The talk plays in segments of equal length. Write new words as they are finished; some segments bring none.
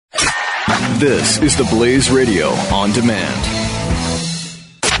This is the Blaze Radio on demand.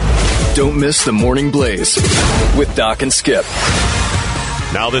 Don't miss the Morning Blaze with Doc and Skip.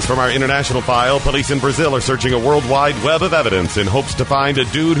 Now this from our international file. Police in Brazil are searching a worldwide web of evidence in hopes to find a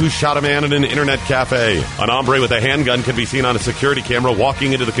dude who shot a man at an internet cafe. An hombre with a handgun can be seen on a security camera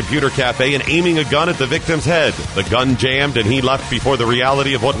walking into the computer cafe and aiming a gun at the victim's head. The gun jammed and he left before the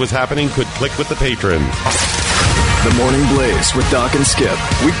reality of what was happening could click with the patrons. The Morning Blaze with Doc and Skip.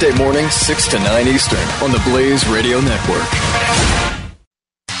 Weekday mornings 6 to 9 Eastern on the Blaze Radio Network.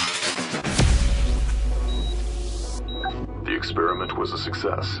 The experiment was a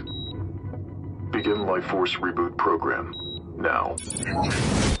success. Begin Life Force Reboot Program now.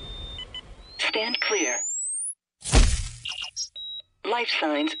 Stand clear. Life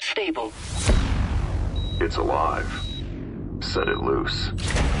signs stable. It's alive. Set it loose.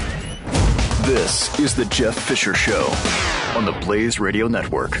 This is the Jeff Fisher Show on the Blaze Radio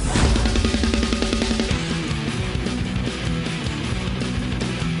Network.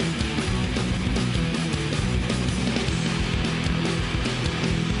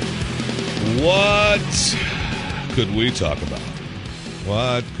 What could we talk about?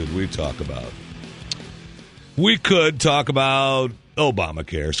 What could we talk about? We could talk about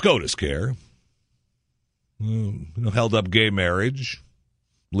Obamacare, SCOTUS care, held up gay marriage,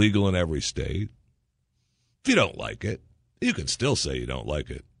 legal in every state. If you don't like it, you can still say you don't like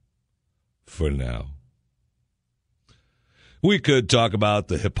it for now. We could talk about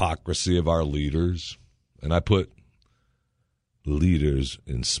the hypocrisy of our leaders, and I put leaders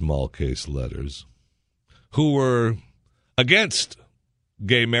in small case letters, who were against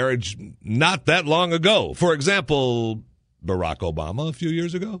gay marriage not that long ago. For example, Barack Obama a few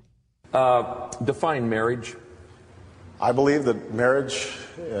years ago. Define marriage. I believe that marriage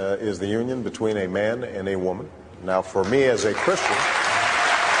is the union between a man and a woman. Now, for me as a Christian,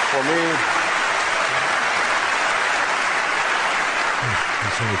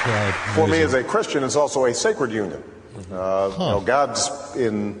 as a Christian, it's also a sacred union. God's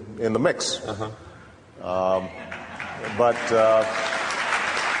in the mix.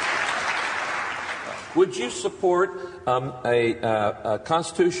 Would you support a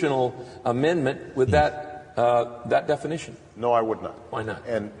constitutional amendment with that definition? No, I would not. Why not?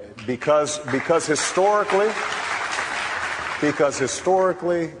 And because historically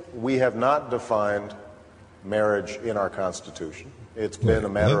we have not defined marriage in our Constitution. It's been a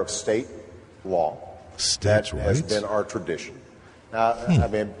matter of state law. That has been our tradition. Now, I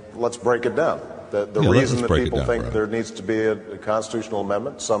mean, let's break it down. The reason that people think there needs to be a constitutional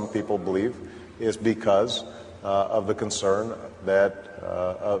amendment, some people believe, is because of the concern that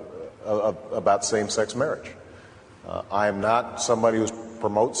about same-sex marriage. I am not somebody who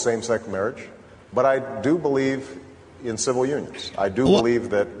promotes same-sex marriage, but I do believe in civil unions. I do believe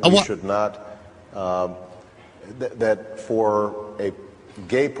that we should not, that for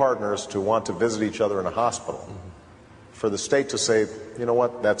gay partners to want to visit each other in a hospital, for the state to say, you know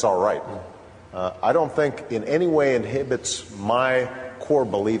what, that's all right. I don't think in any way inhibits my core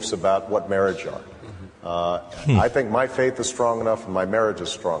beliefs about what marriage are. I think my faith is strong enough and my marriage is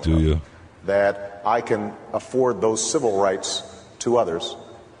strong enough that I can afford those civil rights to others,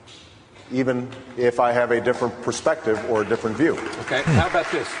 even if I have a different perspective or a different view. Okay, how about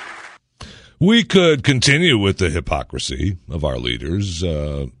this? We could continue with the hypocrisy of our leaders.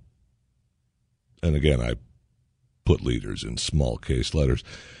 And again, I put leaders in small case letters.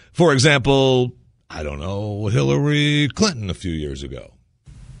 For example, I don't know, Hillary Clinton a few years ago.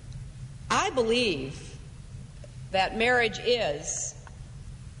 I believe that marriage is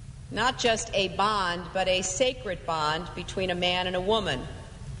not just a bond, but a sacred bond between a man and a woman.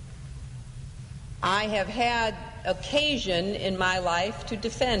 I have had occasion in my life to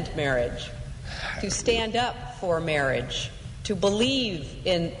defend marriage, to stand up for marriage, to believe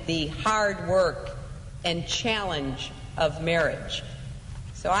in the hard work and challenge of marriage.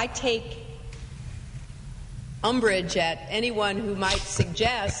 So I take umbrage at anyone who might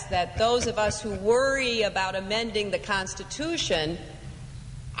suggest that those of us who worry about amending the Constitution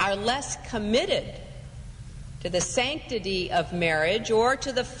are less committed to the sanctity of marriage or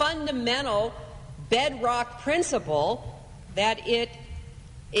to the fundamental bedrock principle that it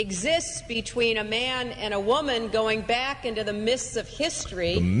exists between a man and a woman going back into the mists of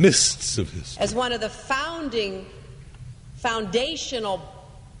history. The mists of history. As one of the foundational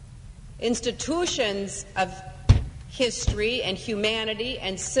institutions of history and humanity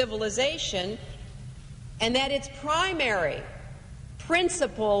and civilization, and that its primary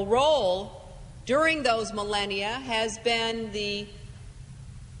principal role during those millennia has been the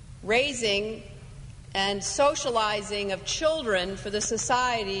raising and socializing of children for the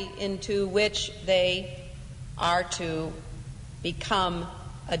society into which they are to become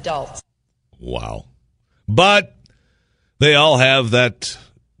adults. Wow. But they all have that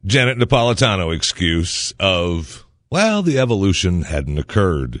Janet Napolitano excuse of, well, the evolution hadn't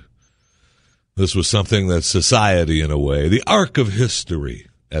occurred. This was something that society, in a way, the arc of history,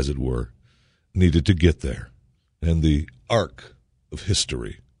 as it were, needed to get there. And the arc of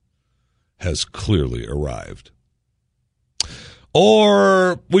history has clearly arrived.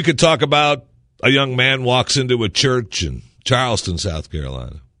 Or we could talk about a young man walks into a church in Charleston, South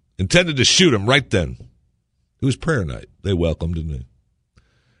Carolina, intended to shoot him right then. It was prayer night. They welcomed him.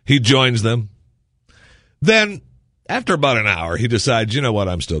 He joins them. Then, after about an hour, he decides, you know what,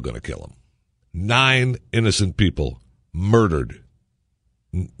 I'm still going to kill him. 9 innocent people murdered.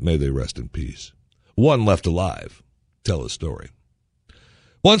 May they rest in peace. 1 left alive. Tell his story.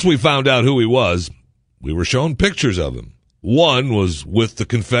 Once we found out who he was, we were shown pictures of him. 1 was with the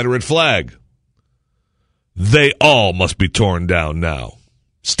Confederate flag. They all must be torn down now.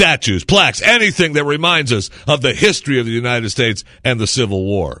 Statues, plaques, anything that reminds us of the history of the United States and the Civil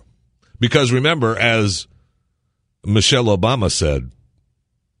War. Because remember, as Michelle Obama said,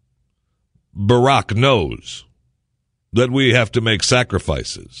 Barack knows that we have to make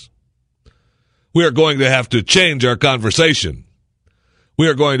sacrifices. We are going to have to change our conversation. We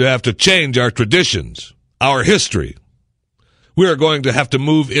are going to have to change our traditions, our history. We are going to have to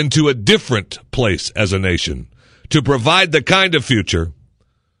move into a different place as a nation to provide the kind of future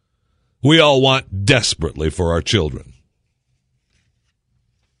we all want desperately for our children.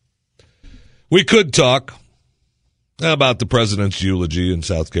 We could talk about the president's eulogy in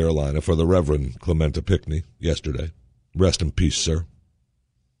South Carolina for the Reverend Clementa Pinckney yesterday. Rest in peace, sir.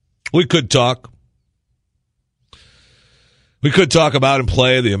 We could talk about and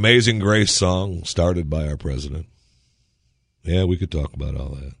play the Amazing Grace song started by our president. Yeah, we could talk about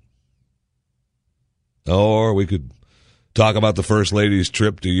all that. Or we could talk about the First Lady's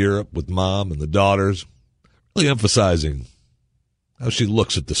trip to Europe with Mom and the daughters, really emphasizing how she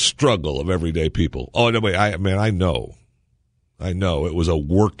looks at the struggle of everyday people. Oh, no, wait, I know it was a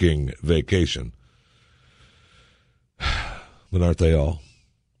working vacation. But aren't they all?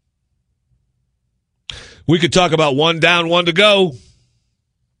 We could talk about 1 down, 1 to go.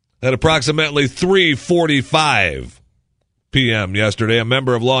 At approximately 3:45 p.m. yesterday, a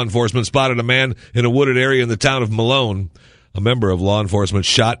member of law enforcement spotted a man in a wooded area in the town of Malone. A member of law enforcement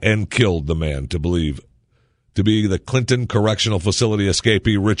shot and killed the man, to be the Clinton Correctional Facility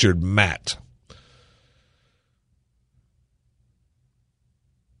escapee Richard Matt.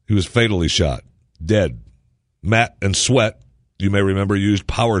 He was fatally shot, dead. Matt and Sweat, you may remember, used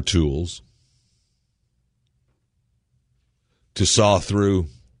power tools to saw through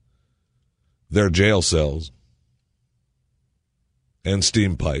their jail cells and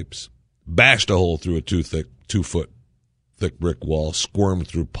steam pipes, bashed a hole through a 2-foot thick brick wall, squirmed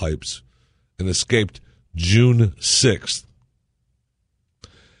through pipes, and escaped June 6th.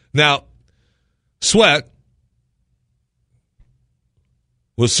 Now, Sweat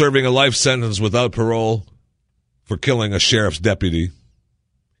was serving a life sentence without parole for killing a sheriff's deputy.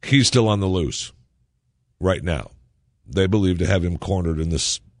 He's still on the loose right now. They believe to have him cornered in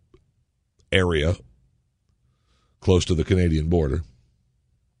this area close to the Canadian border.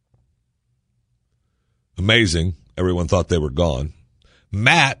 Amazing. Everyone thought they were gone.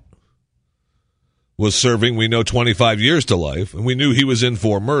 Matt was serving, we know, 25 years to life, and we knew he was in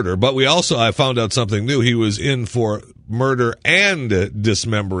for murder. But I found out something new. He was in for murder and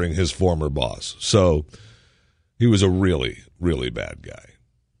dismembering his former boss. So he was a really, really bad guy.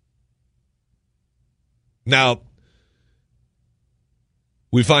 Now,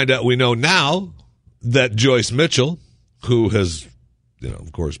 we know now that Joyce Mitchell, who has,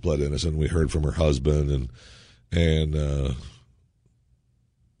 of course, pled innocent. We heard from her husband, and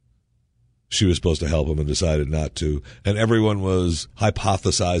she was supposed to help him and decided not to. And everyone was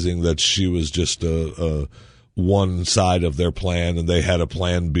hypothesizing that she was just one side of their plan, and they had a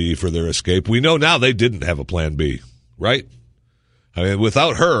plan B for their escape. We know now they didn't have a plan B, right? I mean,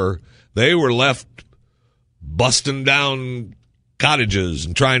 without her, they were left busting down cottages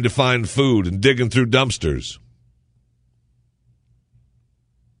and trying to find food and digging through dumpsters.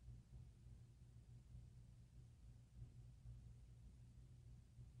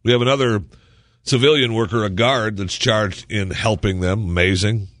 We have another civilian worker, a guard, that's charged in helping them.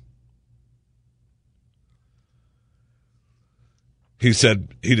 Amazing. He said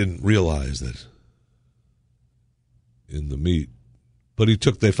he didn't realize that in the meat, but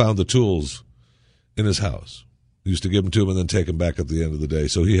they found the tools in his house. He used to give them to him and then take them back at the end of the day,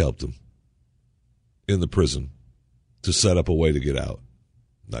 so he helped them. in the prison to set up a way to get out.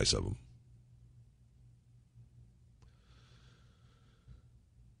 Nice of them.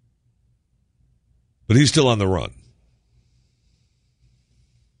 But he's still on the run.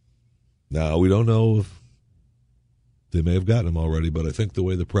 Now, we don't know if they may have gotten him already, but I think the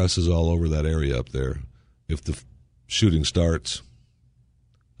way the press is all over that area up there, if the shooting starts,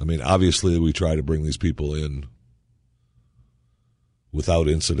 I mean, obviously we try to bring these people in without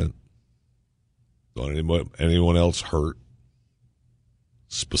incident. Don't anyone else hurt,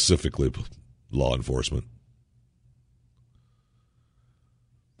 specifically law enforcement.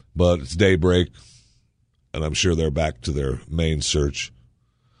 But it's daybreak, and I'm sure they're back to their main search.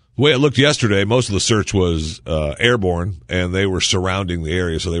 The way it looked yesterday, most of the search was airborne, and they were surrounding the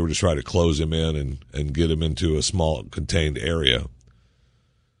area, so they were just trying to close him in and get him into a small contained area.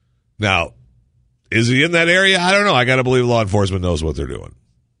 Now, is he in that area? I don't know. I got to believe law enforcement knows what they're doing.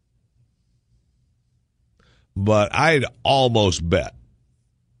 But I'd almost bet,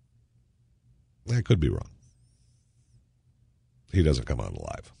 I could be wrong, he doesn't come on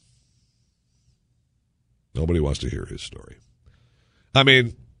alive. Nobody wants to hear his story. I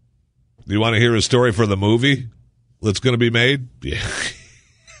mean, do you want to hear his story for the movie that's going to be made? Yeah,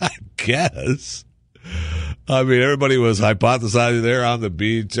 I guess. I mean, everybody was hypothesizing they're on the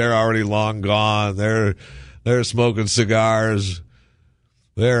beach. They're already long gone. They're smoking cigars.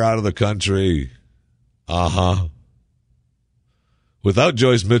 They're out of the country. Uh-huh. Without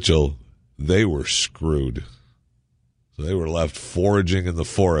Joyce Mitchell, they were screwed. So they were left foraging in the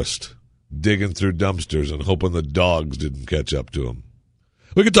forest, digging through dumpsters and hoping the dogs didn't catch up to them.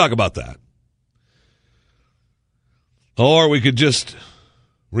 We could talk about that. Or we could just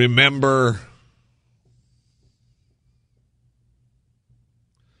remember,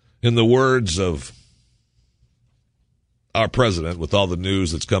 in the words of our president, with all the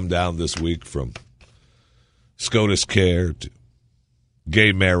news that's come down this week from SCOTUS care to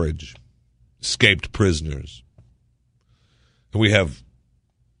gay marriage, escaped prisoners. And we have,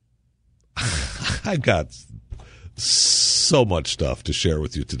 I got so much stuff to share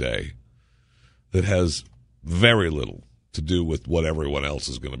with you today that has very little to do with what everyone else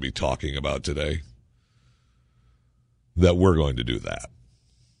is going to be talking about today, that we're going to do that.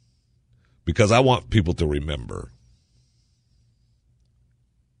 Because I want people to remember,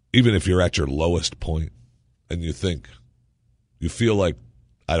 even if you're at your lowest point and you think, you feel like,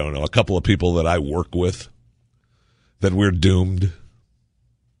 I don't know, a couple of people that I work with, that we're doomed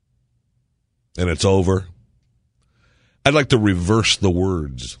and it's over. I'd like to reverse the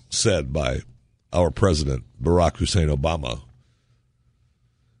words said by our president, Barack Hussein Obama,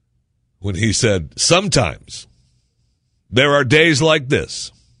 when he said, sometimes there are days like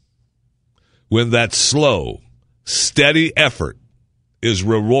this when that slow, steady effort is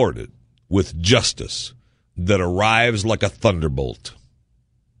rewarded with justice that arrives like a thunderbolt.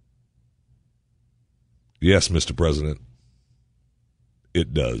 Yes, Mr. President,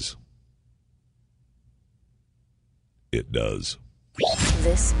 it does. It does.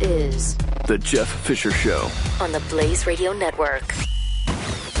 This is The Jeff Fisher Show on the Blaze Radio Network.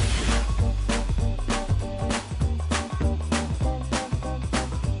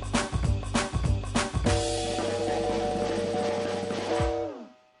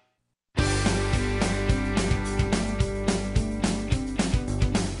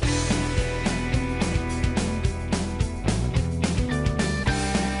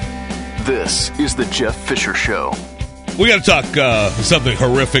 This is The Jeff Fisher Show. We got to talk something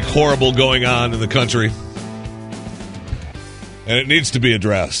horrific, horrible going on in the country. And it needs to be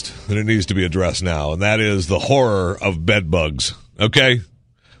addressed. And it needs to be addressed now. And that is the horror of bed bugs. Okay?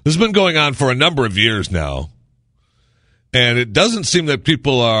 This has been going on for a number of years now. And it doesn't seem that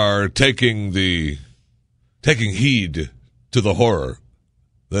people are taking heed to the horror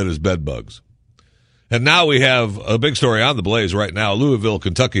that is bed bugs. And now we have a big story on the Blaze right now. Louisville,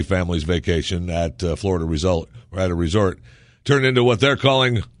 Kentucky family's vacation at Florida Resort turned into what they're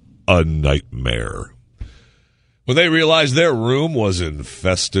calling a nightmare when they realized their room was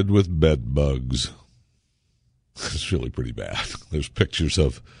infested with bed bugs. It's really pretty bad. There's pictures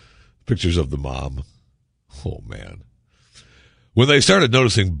of the mom. Oh, man. When they started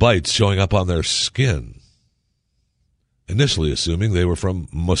noticing bites showing up on their skin, initially assuming they were from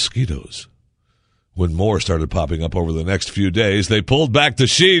mosquitoes. When more started popping up over the next few days, they pulled back the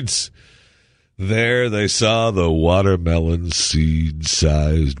sheets. There they saw the watermelon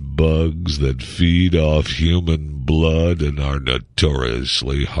seed-sized bugs that feed off human blood and are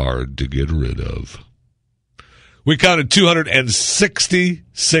notoriously hard to get rid of. We counted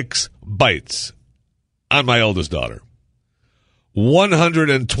 266 bites on my oldest daughter.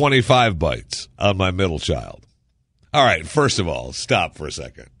 125 bites on my middle child. All right, first of all, stop for a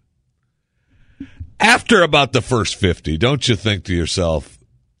second. After about the first 50, don't you think to yourself,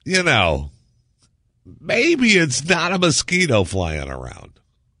 you know, maybe it's not a mosquito flying around.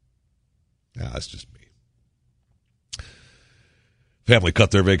 No, that's just me. Family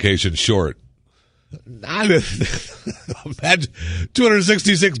cut their vacation short. Imagine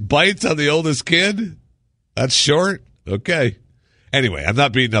 266 bites on the oldest kid. That's short. Okay. Anyway, I'm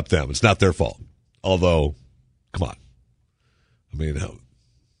not beating up them. It's not their fault. Although, come on. I mean,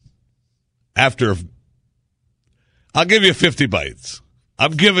 I'll give you 50 bites.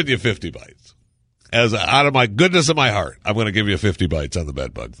 I'm giving you 50 bites. As out of my goodness of my heart, I'm going to give you 50 bites on the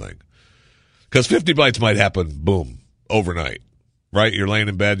bed bug thing. Because 50 bites might happen, boom, overnight. Right? You're laying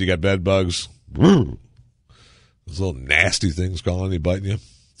in bed, you got bed bugs. Those little nasty things calling you, biting you,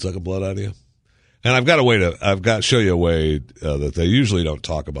 sucking blood out of you. And I've got to show you a way that they usually don't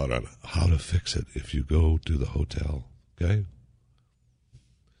talk about on how to fix it if you go to the hotel. Okay?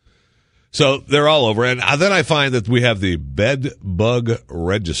 So they're all over. And then I find that we have the Bed Bug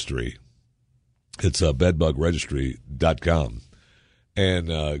Registry. It's bedbugregistry.com.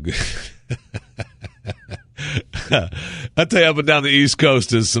 And I tell you, up and down the East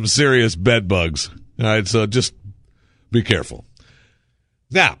Coast is some serious bed bugs. All right, so just be careful.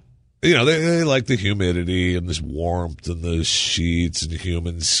 Now, you know, they like the humidity and this warmth and the sheets and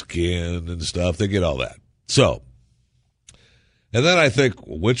human skin and stuff. They get all that. So, and then I think,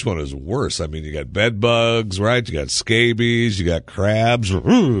 which one is worse? I mean, you got bed bugs, right? You got scabies, you got crabs.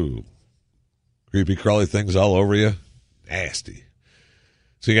 Ooh, creepy, crawly things all over you. Nasty.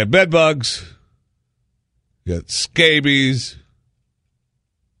 So you got bed bugs. You got scabies,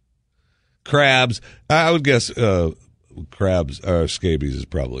 crabs. I would guess crabs or scabies is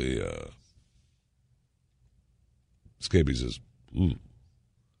probably scabies is. Ooh.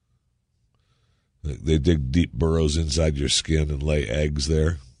 They dig deep burrows inside your skin and lay eggs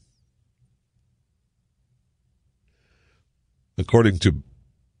there. According to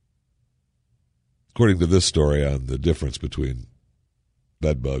this story on the difference between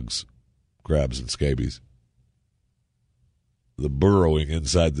bed bugs, crabs, and scabies. The burrowing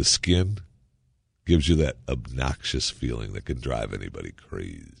inside the skin gives you that obnoxious feeling that can drive anybody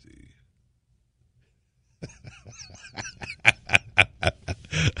crazy.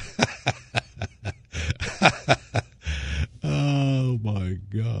 Oh my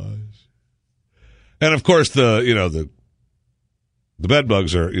gosh. And of course the bed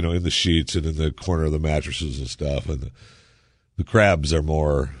bugs are, in the sheets and in the corner of the mattresses and stuff, and the crabs are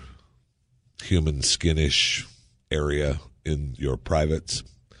more human skinish area in your privates,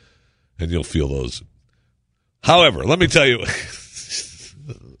 and you'll feel those. However, let me tell you.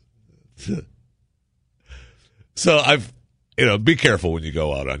 So be careful when you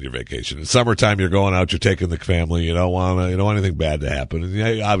go out on your vacation. In summertime, you're going out, you're taking the family. You don't want anything bad to happen, and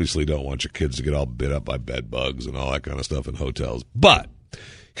you obviously don't want your kids to get all bit up by bed bugs and all that kind of stuff in hotels. But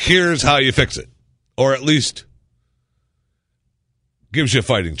here's how you fix it, or at least gives you a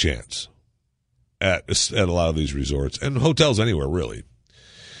fighting chance. At a lot of these resorts and hotels anywhere, really,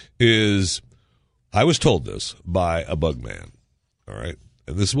 is I was told this by a bug man, all right?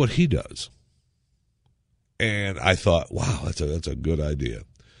 And this is what he does. And I thought, wow, that's a good idea.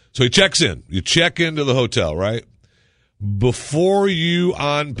 So he checks in. You check into the hotel, right? Before you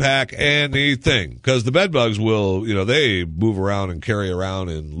unpack anything, because the bed bugs will, they move around and carry around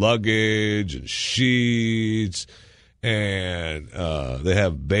in luggage and sheets, and they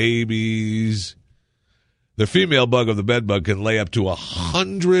have babies. The female bug of the bed bug can lay up to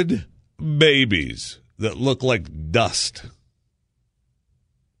 100 babies that look like dust.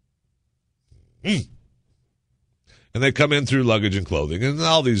 And they come in through luggage and clothing, and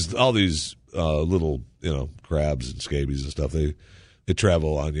all these little crabs and scabies and stuff. They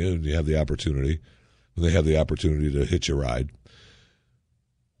travel on you, and you have the opportunity. When they have the opportunity to hitch a ride,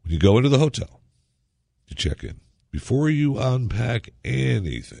 when you go into the hotel, you check in before you unpack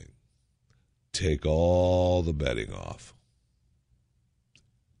anything. Take all the bedding off.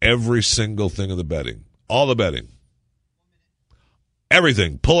 Every single thing of the bedding. All the bedding.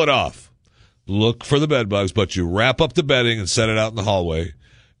 Everything. Pull it off. Look for the bed bugs, but you wrap up the bedding and set it out in the hallway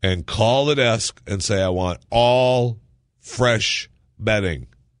and call the desk and say, I want all fresh bedding.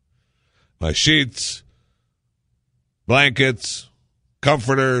 My sheets, blankets,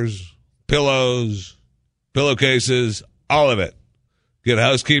 comforters, pillows, pillowcases, all of it. Get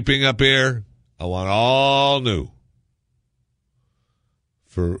housekeeping up here. I want all new.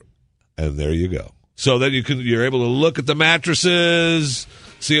 And there you go. So then you're able to look at the mattresses,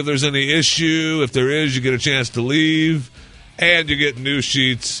 see if there's any issue. If there is, you get a chance to leave. And you get new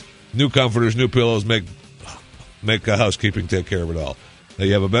sheets, new comforters, new pillows, make housekeeping take care of it all. Now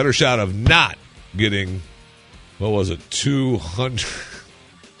you have a better shot of not getting,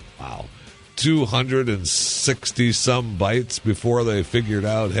 260 some bites before they figured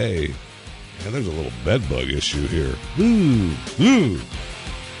out, hey, man, there's a little bed bug issue here. Ooh.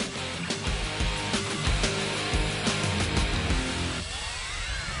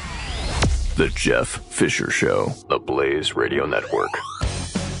 The Jeff Fisher Show, the Blaze Radio Network.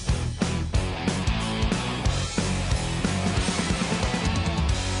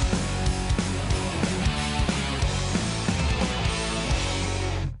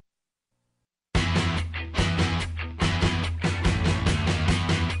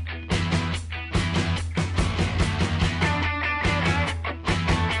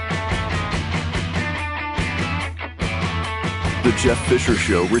 The Jeff Fisher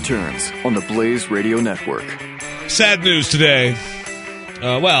Show returns on the Blaze Radio Network. Sad news today.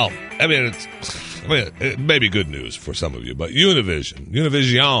 It may be good news for some of you, but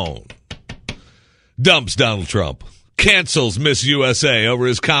Univision dumps Donald Trump, cancels Miss USA over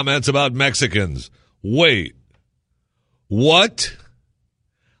his comments about Mexicans. Wait, what?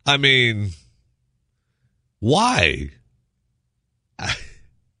 I mean, why? I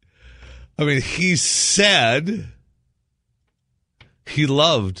mean, he said he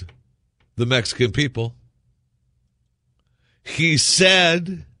loved the Mexican people. He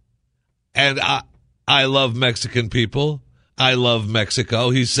said, and I love Mexican people. I love Mexico.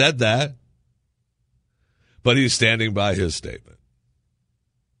 He said that. But he's standing by his statement.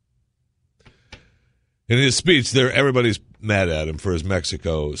 In his speech, everybody's mad at him for his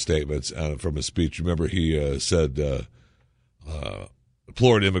Mexico statements from his speech. Remember, he said,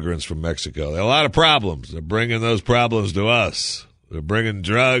 deplored immigrants from Mexico. They have a lot of problems. They're bringing those problems to us. They're bringing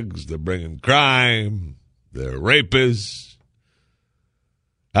drugs. They're bringing crime. They're rapists.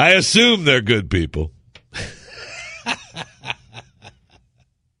 I assume they're good people.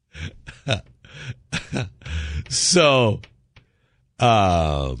 So, they're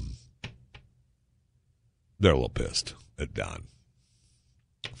a little pissed at Don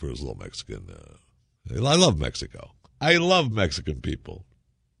for his little Mexican. I love Mexico. I love Mexican people.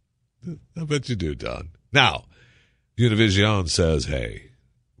 I bet you do, Don. Now, Univision says, hey,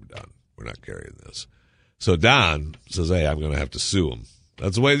 we're done. We're not carrying this. So Don says, hey, I'm going to have to sue him.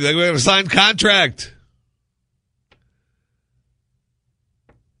 That's the way they got a signed contract.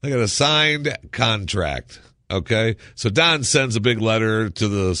 They got a signed contract. Okay? So Don sends a big letter to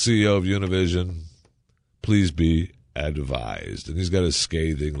the CEO of Univision. Please be advised. And he's got a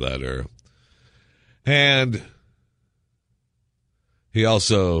scathing letter. And he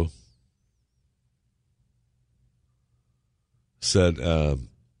also said,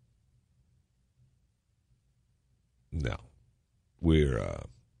 no,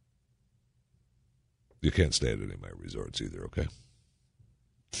 you can't stay at any of my resorts either, okay?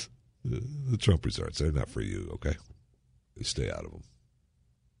 The Trump resorts, they're not for you, okay? You stay out of them.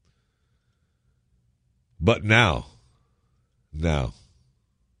 But now,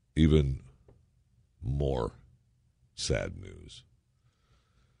 even more sad news.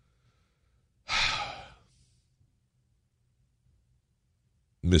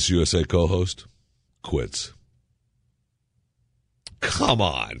 Miss USA co-host quits. Come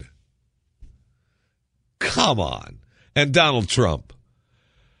on. And Donald Trump's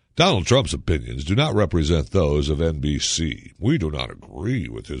opinions do not represent those of NBC. We do not agree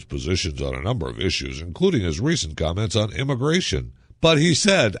with his positions on a number of issues, including his recent comments on immigration. But he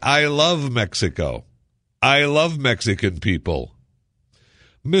said, I love Mexico. I love Mexican people.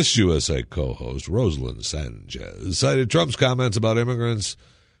 Miss USA co-host Rosalind Sanchez cited Trump's comments about immigrants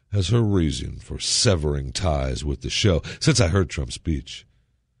as her reason for severing ties with the show. Since I heard Trump's speech,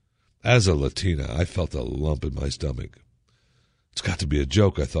 as a Latina, I felt a lump in my stomach. It's got to be a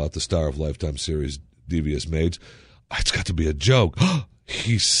joke, I thought, the star of Lifetime series Devious Maids. It's got to be a joke.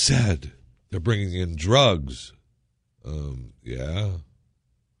 He said they're bringing in drugs. Yeah.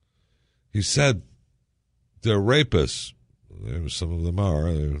 He said they're rapists. Some of them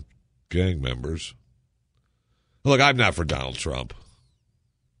are. They're gang members. Look, I'm not for Donald Trump.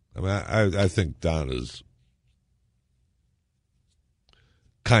 I mean, I think Don is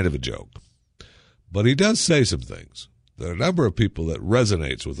kind of a joke. But he does say some things. There are a number of people that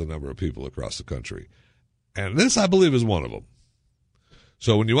resonates with a number of people across the country. And this, I believe, is one of them.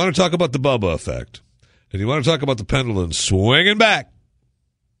 So when you want to talk about the Bubba effect, and you want to talk about the pendulum swinging back,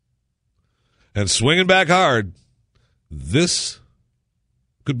 and swinging back hard, this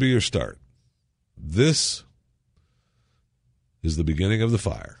could be your start. This is the beginning of the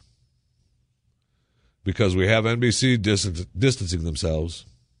fire. because we have NBC distancing themselves.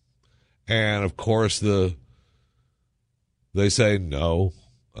 And, of course, they say, no,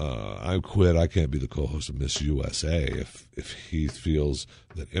 I quit. I can't be the co-host of Miss USA if he feels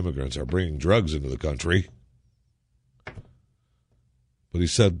that immigrants are bringing drugs into the country. But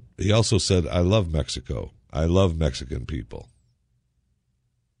he also said, I love Mexico. I love Mexican people.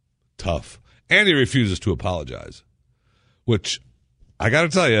 Tough. And he refuses to apologize, which I got to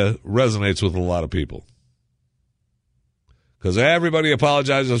tell you resonates with a lot of people. Because everybody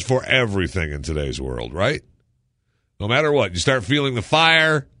apologizes for everything in today's world, right? No matter what. You start feeling the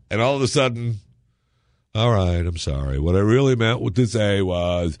fire, and all of a sudden, all right, I'm sorry. What I really meant to say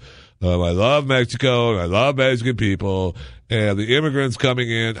was, I love Mexico, and I love Mexican people, and the immigrants coming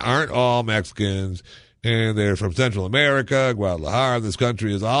in aren't all Mexicans, and they're from Central America, Guadalajara. This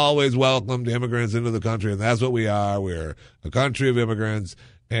country has always welcomed immigrants into the country, and that's what we are. We're a country of immigrants,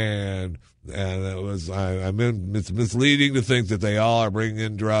 and it's misleading to think that they all are bringing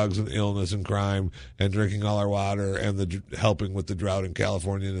in drugs and illness and crime and drinking all our water and helping with the drought in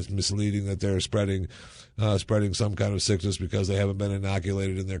California. And it's misleading that they're spreading some kind of sickness because they haven't been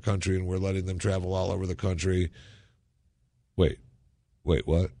inoculated in their country, and we're letting them travel all over the country. Wait,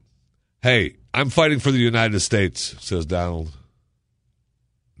 what? Hey, I'm fighting for the United States, says Donald,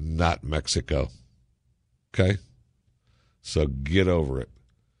 not Mexico. Okay? So get over it.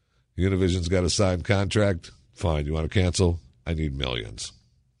 Univision's got a signed contract. Fine. You want to cancel? I need millions.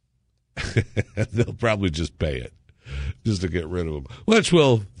 They'll probably just pay it just to get rid of him, which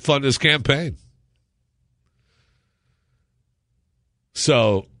will fund his campaign.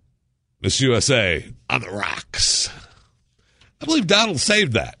 So, Miss USA on the rocks. I believe Donald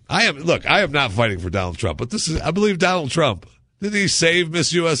saved that. I am not fighting for Donald Trump, but I believe Donald Trump. Didn't he save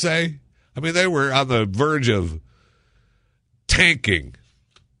Miss USA? I mean, they were on the verge of tanking.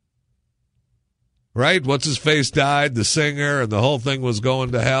 Right? What's-his-face died, the singer, and the whole thing was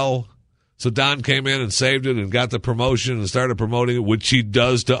going to hell. So Don came in and saved it and got the promotion and started promoting it, which he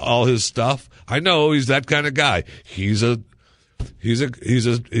does to all his stuff. I know he's that kind of guy. He's a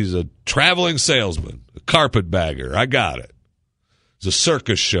traveling salesman, a carpetbagger. I got it. It's a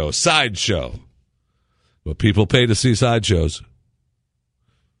circus show, a sideshow. But people pay to see sideshows.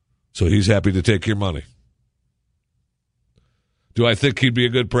 So he's happy to take your money. Do I think he'd be a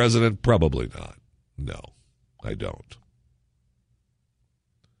good president? Probably not. No, I don't.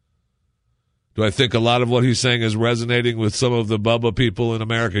 Do I think a lot of what he's saying is resonating with some of the Bubba people in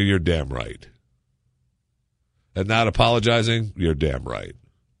America? You're damn right. And not apologizing? You're damn right.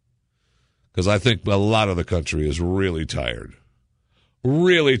 Because I think a lot of the country is really tired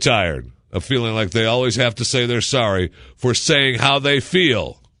of feeling like they always have to say they're sorry for saying how they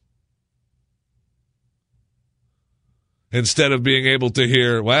feel. Instead of being able to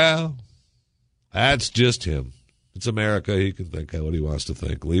hear, well, that's just him. It's America. He can think what he wants to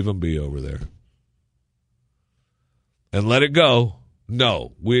think. Leave him be over there. And let it go.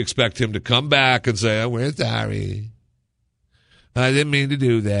 No, we expect him to come back and say, oh, we're sorry. I didn't mean to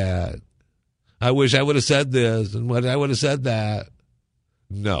do that. I wish I would have said this and I would have said that.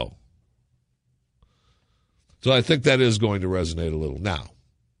 No. So I think that is going to resonate a little. Now,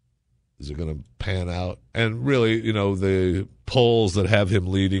 is it going to pan out? And really, the polls that have him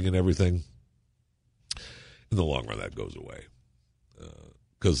leading and everything, in the long run, that goes away.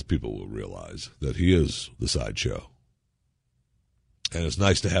 Because people will realize that he is the sideshow. And it's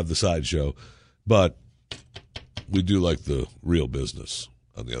nice to have the sideshow, but we do like the real business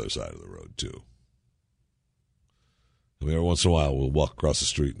on the other side of the road, too. I mean, every once in a while, we'll walk across the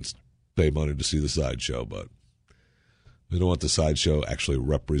street and pay money to see the sideshow, but we don't want the sideshow actually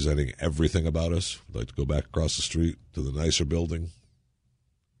representing everything about us. We'd like to go back across the street to the nicer building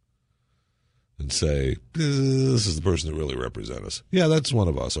and say, this is the person that really represents us. Yeah, that's one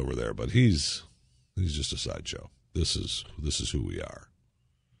of us over there, but he's just a sideshow. This is who we are.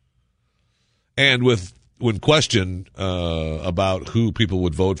 And when questioned about who people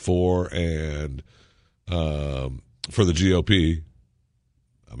would vote for and for the GOP,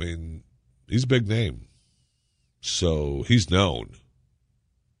 I mean, he's a big name. So he's known,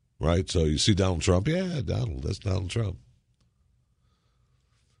 right? So you see Donald Trump? Yeah, that's Donald Trump.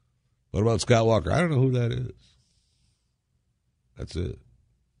 What about Scott Walker? I don't know who that is. That's it.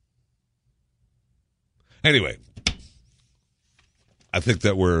 Anyway, I think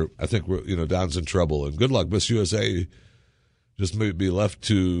we're Don's in trouble, and good luck, Miss USA. Just may be left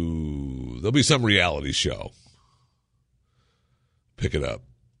to, there'll be some reality show. Pick it up.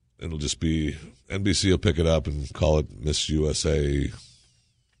 It'll just be, NBC will pick it up and call it Miss USA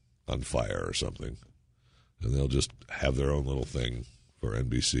on Fire or something. And they'll just have their own little thing for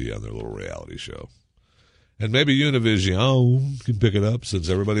NBC on their little reality show. And maybe Univision can pick it up since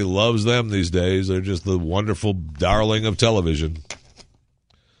everybody loves them these days. They're just the wonderful darling of television.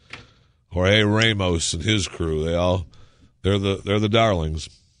 Jorge Ramos and his crew, they're the darlings.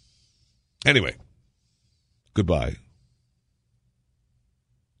 Anyway, goodbye.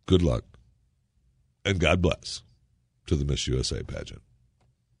 Good luck. And God bless to the Miss USA pageant.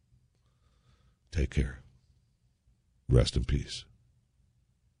 Take care. Rest in peace.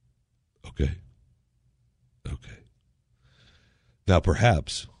 Okay? Okay. Now,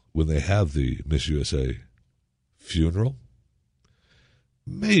 perhaps when they have the Miss USA funeral,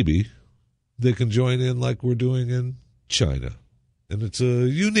 maybe they can join in like we're doing in China. And it's a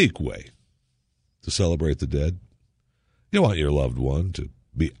unique way to celebrate the dead. You want your loved one to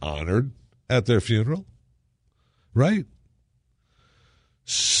be honored at their funeral, right?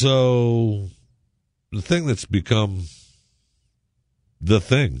 So the thing that's become the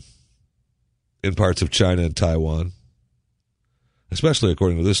thing in parts of China and Taiwan, especially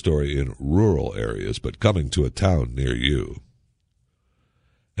according to this story in rural areas, but coming to a town near you.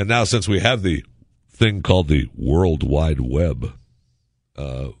 And now since we have the thing called the World Wide Web,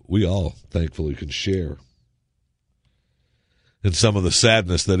 we all thankfully can share in some of the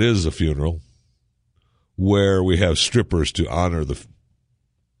sadness that is a funeral, where we have strippers to honor the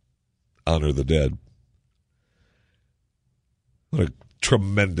dead. What a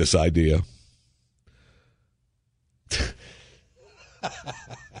tremendous idea.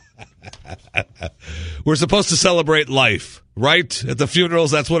 We're supposed to celebrate life, right? At the funerals,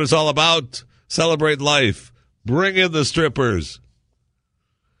 that's what it's all about. Celebrate life. Bring in the strippers.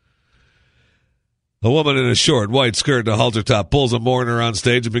 A woman in a short white skirt and a halter top pulls a mourner on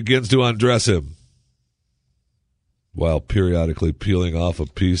stage and begins to undress him, while periodically peeling off a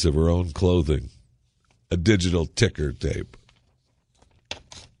piece of her own clothing, a digital ticker tape.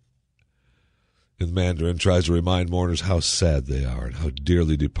 In Mandarin, tries to remind mourners how sad they are and how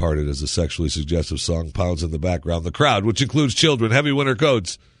dearly departed as a sexually suggestive song pounds in the background. The crowd, which includes children, heavy winter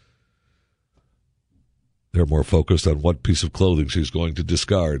coats, they're more focused on what piece of clothing she's going to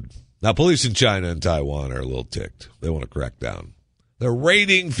discard. Now, police in China and Taiwan are a little ticked. They want to crack down. They're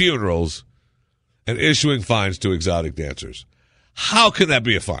raiding funerals and issuing fines to exotic dancers. How can that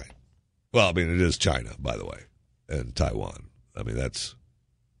be a fine? Well, I mean, it is China, by the way, and Taiwan. I mean, that's...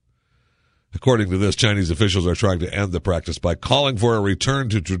 According to this, Chinese officials are trying to end the practice by calling for a return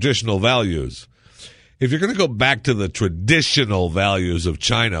to traditional values. If you're going to go back to the traditional values of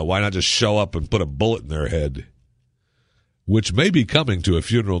China, why not just show up and put a bullet in their head? Which may be coming to a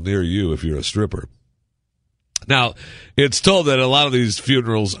funeral near you if you're a stripper. Now, it's told that a lot of these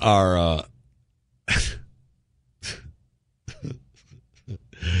funerals are...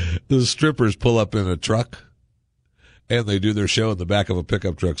 the strippers pull up in a truck, and they do their show in the back of a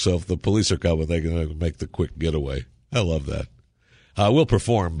pickup truck, so if the police are coming, they can make the quick getaway. I love that. We'll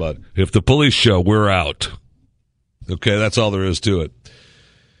perform, but if the police show, we're out. Okay, that's all there is to it.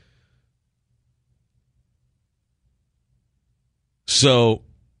 So,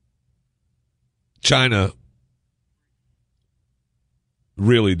 China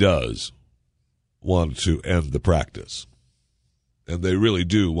really does want to end the practice. And they really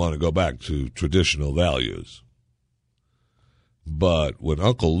do want to go back to traditional values. But when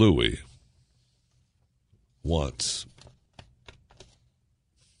Uncle Louie wants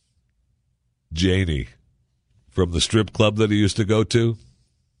Janie from the strip club that he used to go to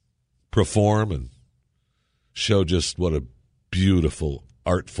perform and show just what a beautiful,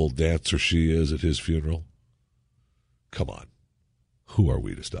 artful dancer she is at his funeral, come on. Who are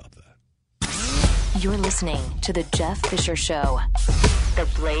we to stop that? You're listening to The Jeff Fisher Show, the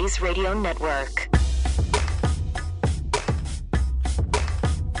Blaze Radio Network.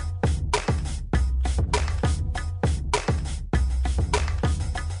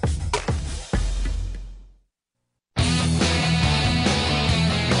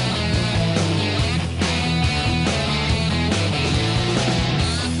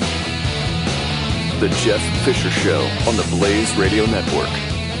 The Jeff Fisher Show on the Blaze Radio Network.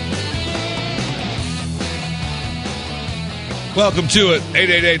 Welcome to it.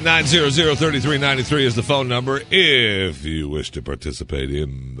 888-900-3393 is the phone number if you wish to participate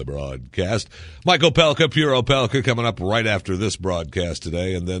in the broadcast. Mike Opelka, Pure Opelka, coming up right after this broadcast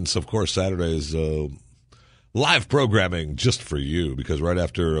today. And then, of course, Saturday's live programming just for you, because right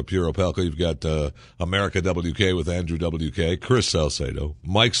after Pure Opelka, you've got America WK with Andrew WK, Chris Salcedo,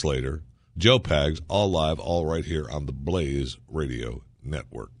 Mike Slater, Joe Pags, all live, all right here on the Blaze Radio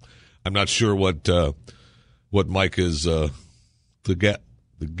Network. I'm not sure what Mike is the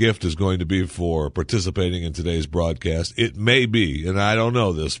gift is going to be for participating in today's broadcast. It may be, and I don't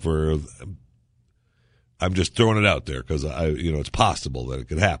know this, for I'm just throwing it out there because it's possible that it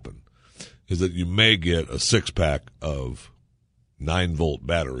could happen, is that you may get a 6-pack of 9-volt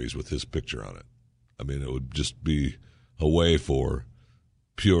batteries with his picture on it. I mean, it would just be a way for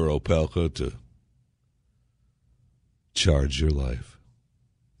Pure Opelka to charge your life.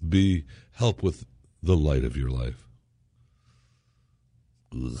 Help with the light of your life.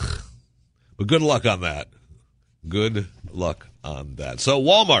 Ugh. But good luck on that. Good luck on that. So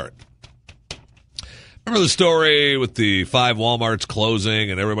Walmart. Remember the story with the 5 Walmarts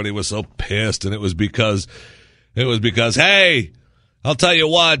closing and everybody was so pissed, and it was because, hey, I'll tell you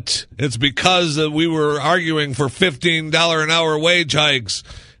what, it's because we were arguing for $15 an hour wage hikes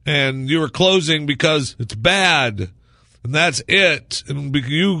and you were closing because it's bad. And that's it. And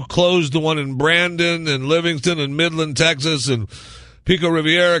you closed the one in Brandon and Livingston and Midland, Texas, and Pico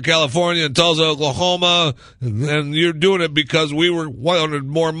Riviera, California, and Tulsa, Oklahoma. And you're doing it because we wanted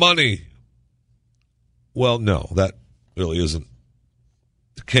more money. Well, no, that really isn't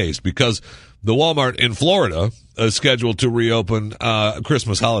the case, because the Walmart in Florida is scheduled to reopen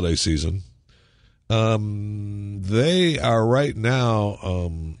Christmas holiday season. They are right now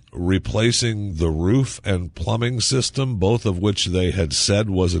replacing the roof and plumbing system, both of which they had said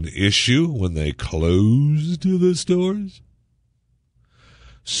was an issue when they closed the stores.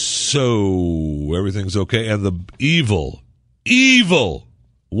 So everything's okay. And the evil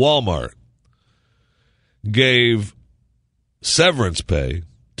Walmart gave severance pay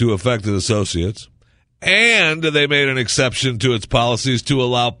to affected associates, and they made an exception to its policies to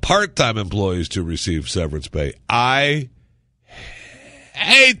allow part-time employees to receive severance pay. I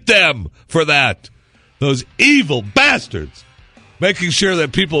hate them for that. Those evil bastards. Making sure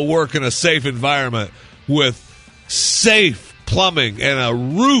that people work in a safe environment with safe plumbing and a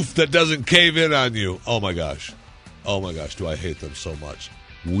roof that doesn't cave in on you. Oh my gosh, do I hate them so much.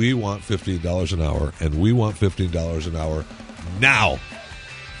 We want $15 an hour, and we want $15 an hour now.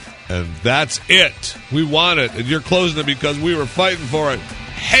 And that's it. We want it, and you're closing it because we were fighting for it.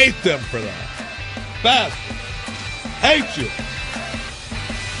 Hate them for that. Bastard. Hate you.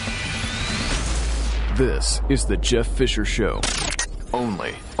 This is the Jeff Fisher Show,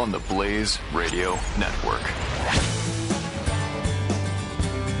 only on the Blaze Radio Network.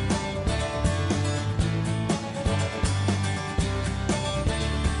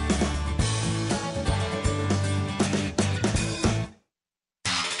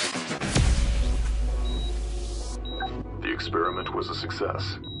 The experiment was a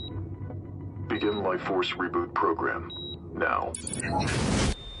success. Begin Life Force Reboot Program now.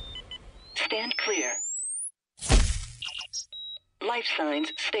 Stand clear. Life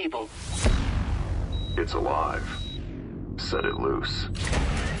signs stable. It's alive. Set it loose.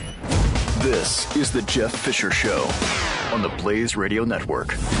 This is the Jeff Fisher Show on the Blaze Radio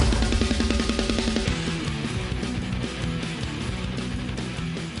Network.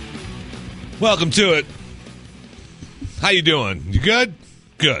 Welcome to it. How you doing? You good?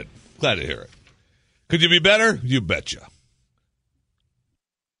 Good. Glad to hear it. Could you be better? You betcha.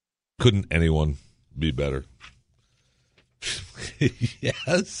 Couldn't anyone be better?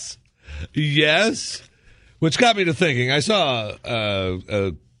 Yes. Which got me to thinking. I saw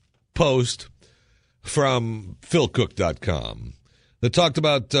a post from philcook.com that talked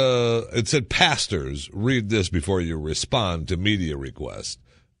about, it said, pastors, read this before you respond to media requests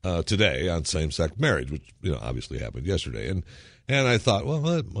today on same-sex marriage, which, obviously happened yesterday. And I thought, well,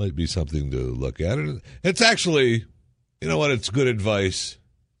 that might be something to look at. And it's actually, it's good advice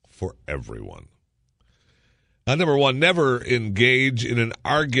for everyone. Number one, never engage in an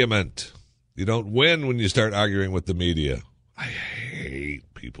argument. You don't win when you start arguing with the media. I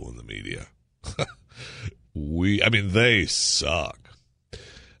hate people in the media. They suck.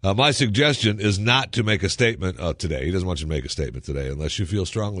 My suggestion is not to make a statement today. He doesn't want you to make a statement today unless you feel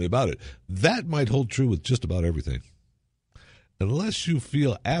strongly about it. That might hold true with just about everything. Unless you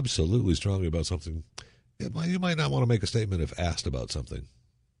feel absolutely strongly about something, you might not want to make a statement if asked about something.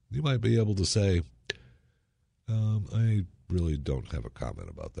 You might be able to say, I really don't have a comment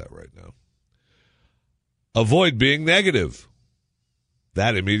about that right now. Avoid being negative.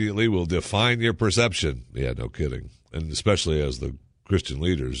 That immediately will define your perception. Yeah, no kidding. And especially as the Christian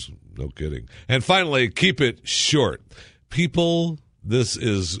leaders, no kidding. And finally, keep it short. People, this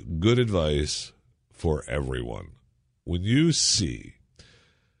is good advice for everyone. When you see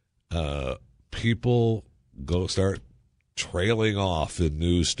people start trailing off in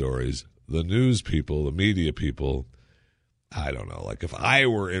news stories, the news people, the media people, I don't know, like if I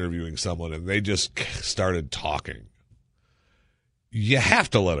were interviewing someone and they just started talking, you have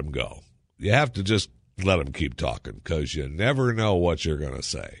to let them go. You have to just let them keep talking because you never know what you're going to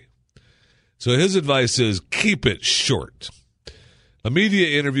say. So his advice is keep it short. A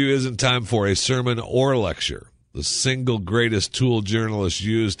media interview isn't time for a sermon or lecture. The single greatest tool journalists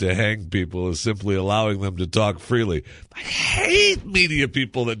use to hang people is simply allowing them to talk freely. I hate media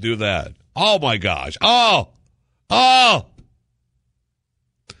people that do that. Oh, my gosh. Oh!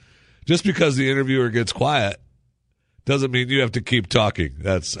 Just because the interviewer gets quiet doesn't mean you have to keep talking.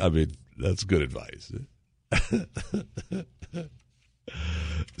 That's good advice.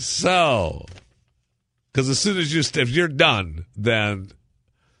 So, because as soon as if you're done, then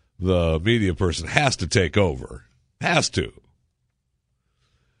the media person has to take over. Has to.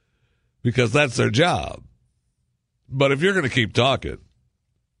 Because that's their job. But if you're going to keep talking,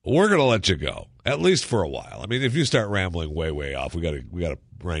 we're going to let you go, at least for a while. I mean, if you start rambling way off, we got to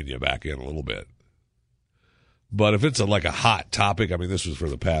rein you back in a little bit. But if it's like a hot topic, I mean, this was for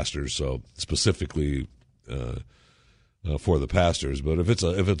the pastors, so specifically for the pastors. But if it's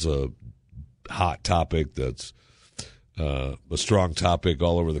a hot topic that's a strong topic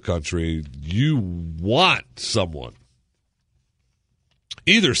all over the country, you want someone,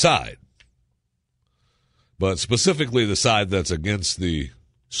 either side, but specifically the side that's against the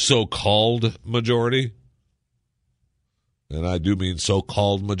so-called majority, and I do mean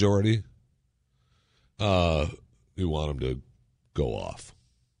so-called majority, you want them to go off.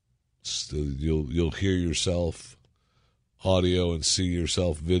 So you'll hear yourself audio and see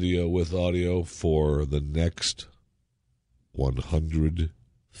yourself video with audio for the next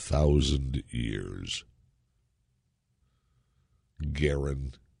 100,000 years.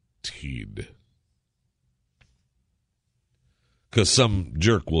 Guaranteed. Because some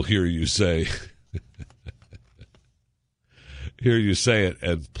jerk will hear you say it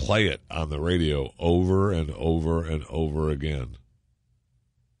and play it on the radio over and over and over again.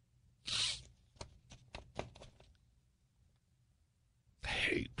 I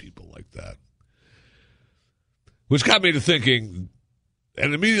hate people like that. Which got me to thinking,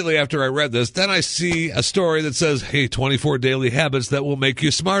 and immediately after I read this, then I see a story that says, hey, 24 daily habits that will make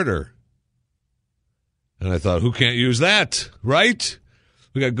you smarter. And I thought, who can't use that, right?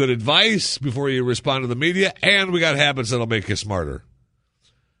 We got good advice before you respond to the media, and we got habits that'll make you smarter.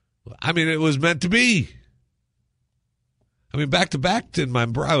 I mean, it was meant to be. I mean, back to back in my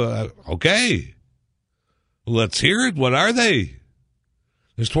brow. Okay. Let's hear it. What are they?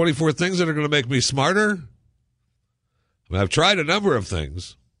 There's 24 things that are going to make me smarter. I mean, I've tried a number of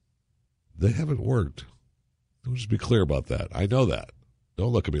things. They haven't worked. I'll just be clear about that. I know that.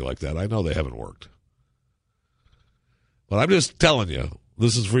 Don't look at me like that. I know they haven't worked. But I'm just telling you,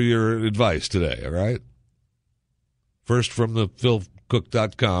 this is for your advice today, all right? First from the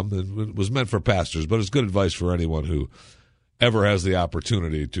philcook.com. It was meant for pastors, but it's good advice for anyone who ever has the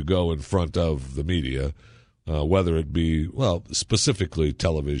opportunity to go in front of the media, whether it be, well, specifically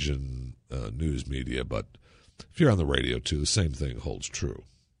television, news media, but if you're on the radio too, the same thing holds true.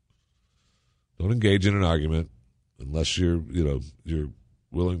 Don't engage in an argument unless you're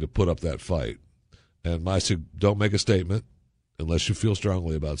willing to put up that fight. And don't make a statement unless you feel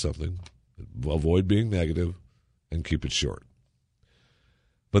strongly about something. Avoid being negative and keep it short.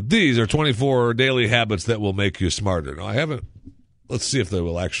 But these are 24 daily habits that will make you smarter. Now, let's see if they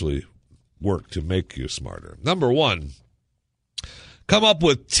will actually work to make you smarter. Number 1, come up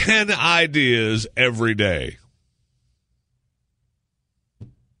with 10 ideas every day.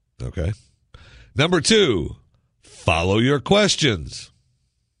 Okay. Number 2, follow your questions.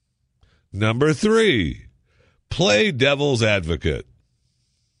 Number 3, play devil's advocate.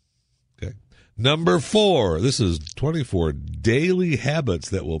 Okay. Number 4, this is 24 daily habits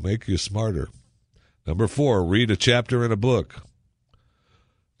that will make you smarter. Number 4, read a chapter in a book.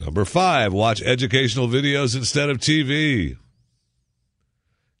 Number 5, watch educational videos instead of TV.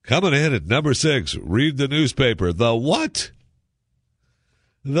 Coming in at number 6, read the newspaper. The what?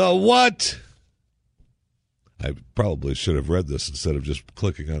 The what? I probably should have read this instead of just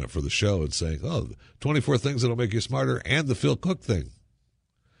clicking on it for the show and saying, 24 things that'll make you smarter and the Phil Cook thing.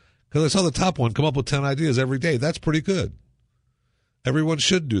 Because I saw the top one come up with 10 ideas every day. That's pretty good. Everyone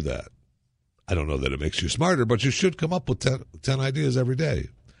should do that. I don't know that it makes you smarter, but you should come up with 10 ideas every day.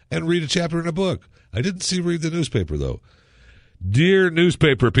 And read a chapter in a book. I didn't see read the newspaper, though. Dear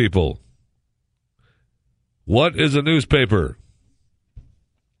newspaper people, what is a newspaper?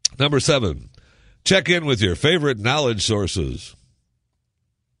 Number 7. Check in with your favorite knowledge sources.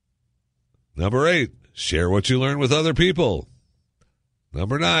 Number 8, share what you learn with other people.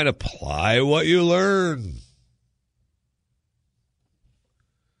 Number 9, apply what you learn.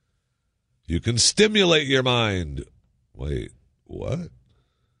 You can stimulate your mind. Wait, what?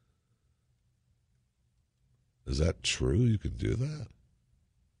 Is that true? You can do that?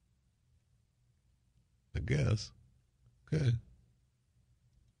 guess. Okay.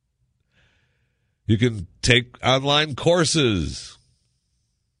 You can take online courses.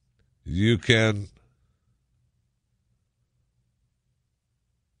 You can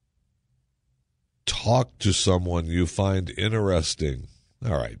talk to someone you find interesting.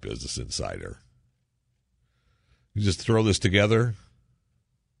 All right, Business Insider. You just throw this together.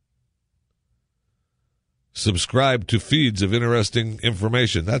 Subscribe to feeds of interesting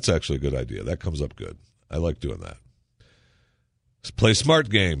information. That's actually a good idea. That comes up good. I like doing that. Play smart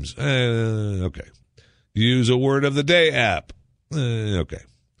games. Okay. Use a word of the day app. Okay.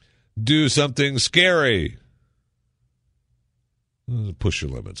 Do something scary. Push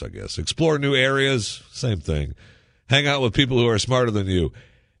your limits, I guess. Explore new areas. Same thing. Hang out with people who are smarter than you.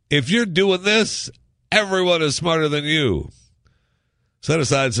 If you're doing this, everyone is smarter than you. Set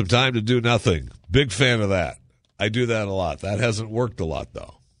aside some time to do nothing. Big fan of that. I do that a lot. That hasn't worked a lot,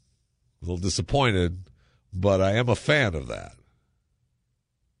 though. A little disappointed, but I am a fan of that.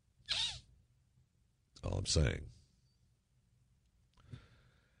 That's all I'm saying.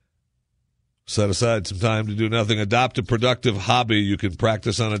 Set aside some time to do nothing. Adopt a productive hobby you can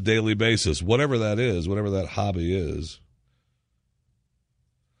practice on a daily basis. Whatever that is, whatever that hobby is.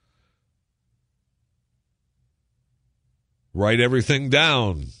 Write everything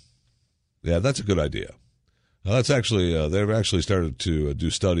down. Yeah, that's a good idea. Now, that's actually, they've actually started to do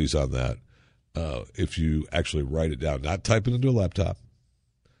studies on that. If you actually write it down, not type it into a laptop,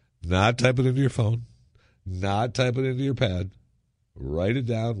 not type it into your phone, not type it into your pad. Write it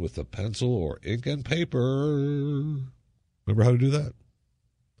down with a pencil or ink and paper. Remember how to do that?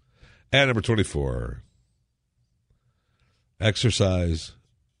 And number 24, exercise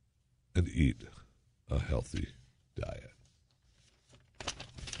and eat a healthy diet.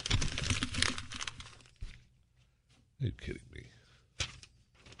 Are you kidding me?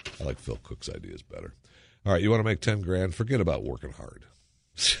 I like Phil Cook's ideas better. All right, you want to make 10 grand? Forget about working hard.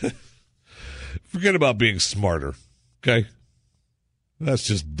 Forget about being smarter, okay? That's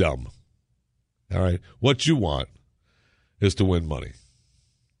just dumb. All right? What you want is to win money.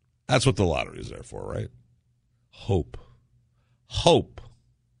 That's what the lottery is there for, right? Hope. Hope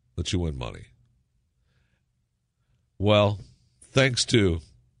that you win money. Well, thanks to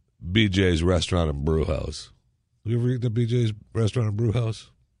BJ's Restaurant and Brew House. You ever eaten at BJ's Restaurant and Brew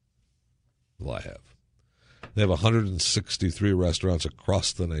House? Well, I have. They have 163 restaurants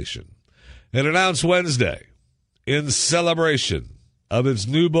across the nation. And announced Wednesday, in celebration of its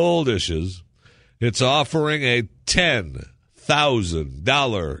new bowl dishes, it's offering a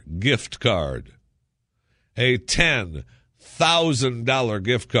 $10,000 gift card. A $10,000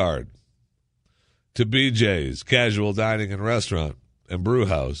 gift card to BJ's Casual Dining and Restaurant and Brew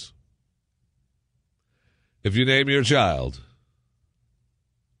House. If you name your child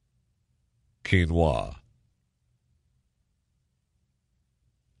quinoa.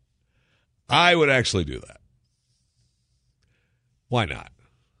 I would actually do that. Why not?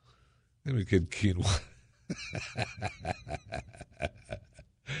 Name a kid quinoa.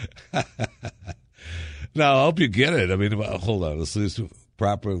 Now, I hope you get it. I mean, hold on. Let's do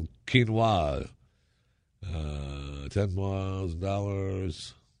proper quinoa.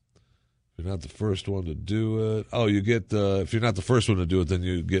 $10,000. If you're not the first one to do it. Oh, you get if you're not the first one to do it, then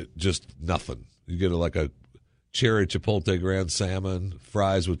you get just nothing. You get like a cherry chipotle grand salmon,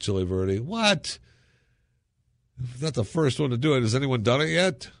 fries with chili verde. What? If you're not the first one to do it, has anyone done it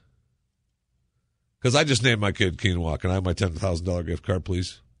yet? Because I just named my kid Quinoa. Can I have my $10,000 gift card,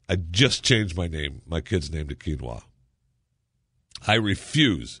 please? I just changed my kid's name to Quinoa. I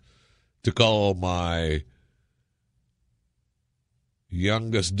refuse to call my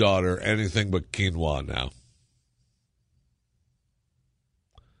youngest daughter anything but Quinoa now.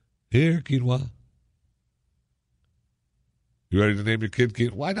 Here, Quinoa. You ready to name your kid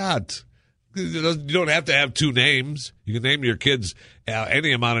Quinoa? Why not? You don't have to have two names. You can name your kids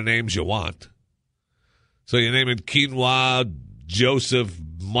any amount of names you want. So you name it Quinoa, Joseph,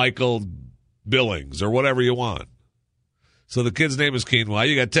 Michael, Billings, or whatever you want. So the kid's name is Quinoa.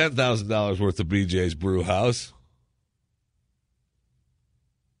 You got $10,000 worth of BJ's Brew House.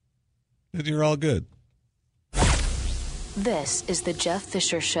 And you're all good. This is the Jeff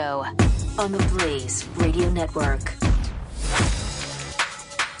Fisher Show on the Blaze Radio Network.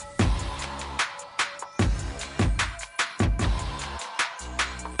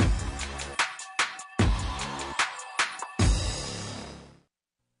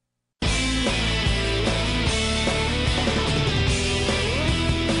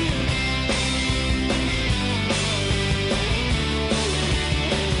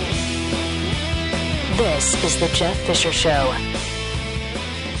 This is the Jeff Fisher Show.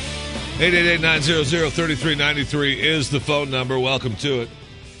 888-900-3393 is the phone number. Welcome to it.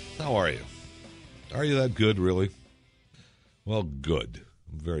 How are you? Are you that good, really? Well, good.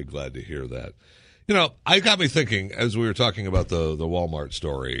 I'm very glad to hear that. You know, I got me thinking, as we were talking about the Walmart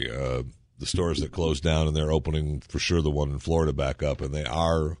story, the stores that closed down, and they're opening, for sure, the one in Florida back up, and they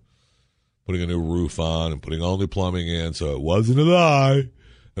are putting a new roof on and putting all new plumbing in, so it wasn't a lie.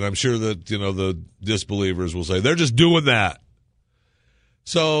 And I'm sure that, you know, the disbelievers will say, they're just doing that.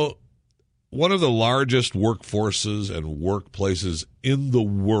 So one of the largest workforces and workplaces in the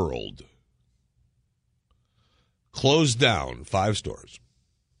world closed down 5 stores,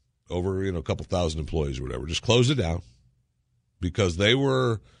 over, you know, a couple thousand employees or whatever, just closed it down because they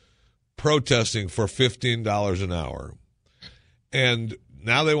were protesting for $15 an hour. And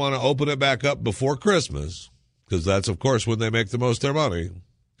now they want to open it back up before Christmas, because that's, of course, when they make the most of their money.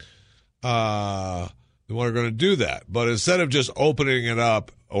 They are going to do that. But instead of just opening it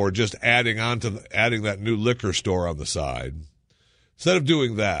up or just adding that new liquor store on the side, instead of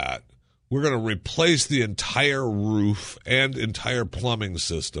doing that, we're going to replace the entire roof and entire plumbing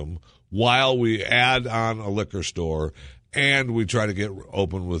system while we add on a liquor store and we try to get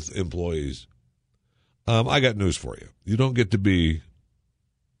open with employees. I got news for you. You don't get to be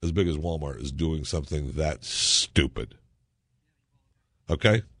as big as Walmart is doing something that stupid.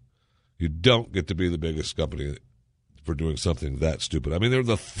 Okay? You don't get to be the biggest company for doing something that stupid. I mean, they're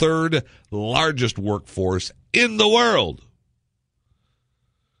the 3rd largest workforce in the world.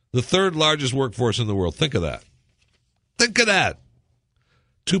 The 3rd largest workforce in the world. Think of that. Think of that.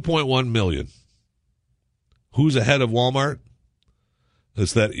 2.1 million. Who's ahead of Walmart?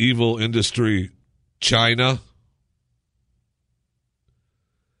 It's that evil industry, China.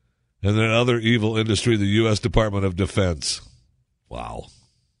 And that other evil industry, the U.S. Department of Defense. Wow.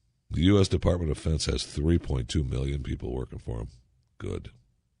 The U.S. Department of Defense has 3.2 million people working for them. Good.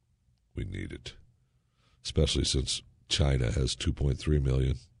 We need it. Especially since China has 2.3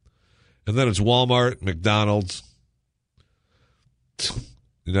 million. And then it's Walmart, McDonald's,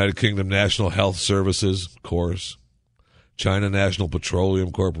 United Kingdom National Health Services, of course, China National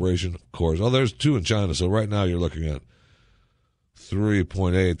Petroleum Corporation, of course. Oh, there's 2 in China, so right now you're looking at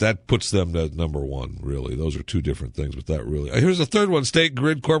 3.8. That puts them at number 1, really. Those are 2 different things, but that really. Here's the 3rd one, State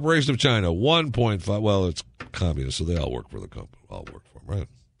Grid Corporation of China, 1.5. Well, it's communist, so they all work for the company. All work for them, right?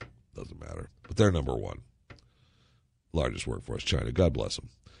 Doesn't matter. But they're number 1. Largest workforce, China. God bless them.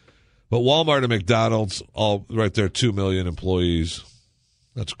 But Walmart and McDonald's, all right there, 2 million employees.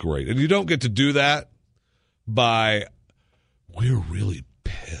 That's great. And you don't get to do that by, we're really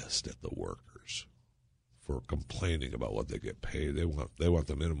pissed at the workers for complaining about what they get paid. They want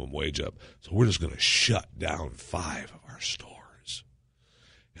the minimum wage up. So we're just going to shut down 5 of our stores.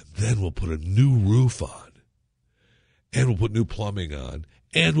 And then we'll put a new roof on. And we'll put new plumbing on.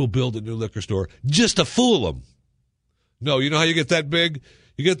 And we'll build a new liquor store just to fool them. No, you know how you get that big?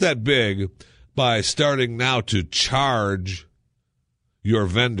 You get that big by starting now to charge your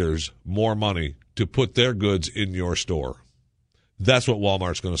vendors more money to put their goods in your store. That's what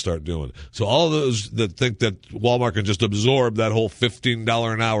Walmart's going to start doing. So all of those that think that Walmart can just absorb that whole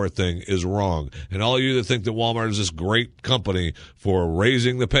 $15 an hour thing is wrong. And all of you that think that Walmart is this great company for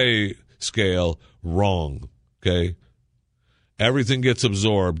raising the pay scale, wrong. Okay? Everything gets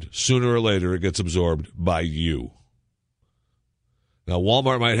absorbed. Sooner or later, it gets absorbed by you. Now,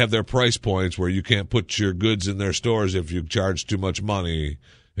 Walmart might have their price points where you can't put your goods in their stores if you charge too much money,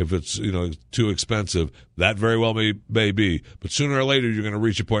 if it's, you know, too expensive. That very well may be. But sooner or later, you're going to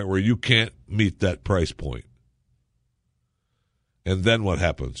reach a point where you can't meet that price point. And then what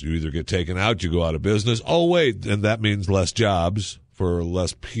happens? You either get taken out, you go out of business. Oh, wait, and that means less jobs for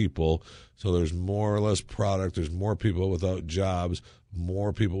less people. So there's more or less product. There's more people without jobs,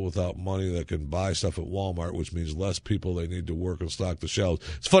 more people without money that can buy stuff at Walmart, which means less people they need to work and stock the shelves.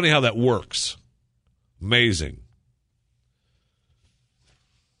 It's funny how that works. Amazing.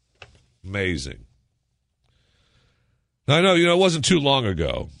 Amazing. Now, I know, it wasn't too long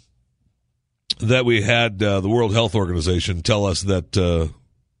ago that we had the World Health Organization tell us that the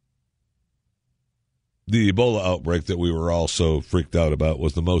Ebola outbreak that we were all so freaked out about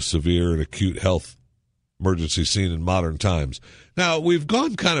was the most severe and acute health emergency seen in modern times. Now, we've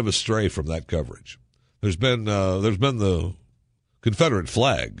gone kind of astray from that coverage. There's been the Confederate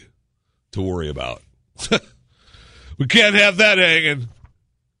flag to worry about. We can't have that hanging.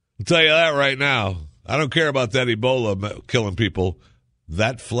 I'll tell you that right now. I don't care about that Ebola killing people.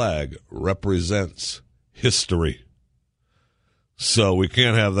 That flag represents history. So we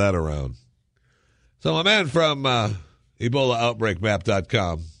can't have that around. So my man from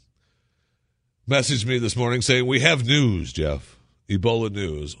EbolaOutbreakMap.com messaged me this morning saying, we have news, Jeff. Ebola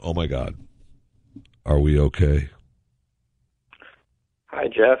news. Oh, my God. Are we okay? Hi,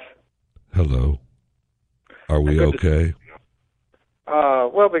 Jeff. Hello. Are we okay?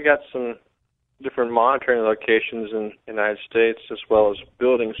 Well, we got some different monitoring locations in the United States, as well as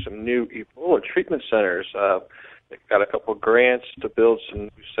building some new Ebola treatment centers. They've got a couple of grants to build some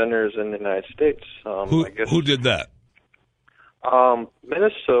new centers in the United States. Who did that?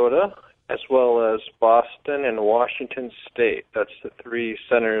 Minnesota, as well as Boston and Washington State. That's the three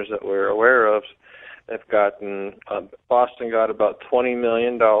centers that we're aware of. They've gotten, Boston got about $20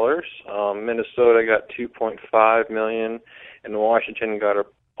 million, Minnesota got $2.5 million, and Washington got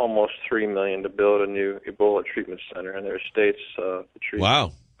almost $3 million to build a new Ebola treatment center in their states to treat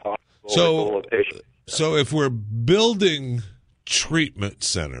possible Ebola patients. So if we're building treatment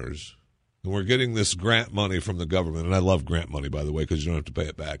centers, and we're getting this grant money from the government, and I love grant money, by the way, because you don't have to pay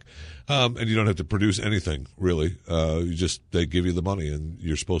it back, and you don't have to produce anything, really. They give you the money, and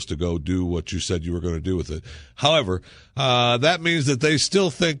you're supposed to go do what you said you were going to do with it. However, that means that they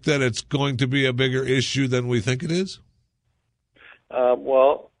still think that it's going to be a bigger issue than we think it is?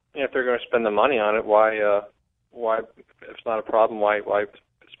 Well, if they're going to spend the money on it, why if it's not a problem, why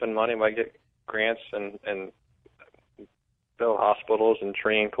spend money? Why get grants and build hospitals and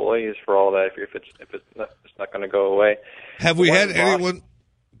train employees for all that if it's not going to go away? Have we had anyone?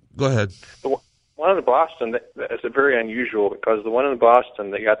 Go ahead. The one in Boston is very unusual, because the one in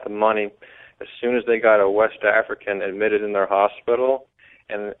Boston, they got the money as soon as they got a West African admitted in their hospital,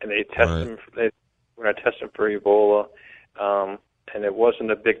 and they test them. They were going to test him for Ebola. And it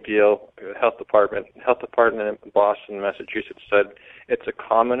wasn't a big deal. The health department in Boston, Massachusetts, said it's a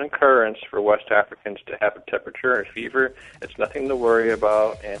common occurrence for West Africans to have a temperature and fever. It's nothing to worry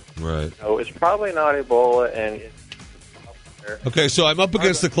about, and it's probably not Ebola. And okay, so I'm up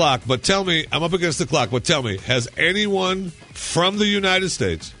against the clock, but tell me, has anyone from the United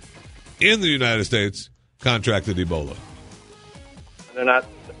States, in the United States, contracted Ebola? They're not.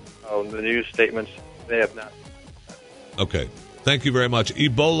 The news statements, they have not. Okay. Thank you very much.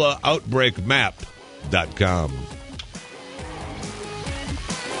 EbolaOutbreakMap.com.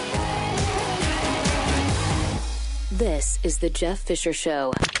 This is the Jeff Fisher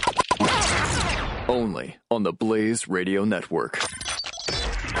Show. Only on the Blaze Radio Network.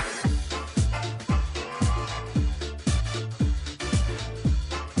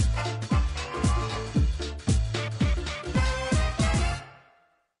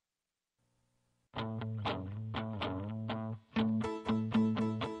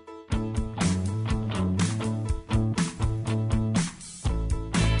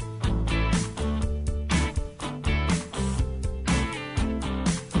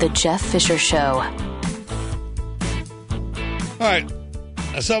 The Jeff Fisher Show. All right.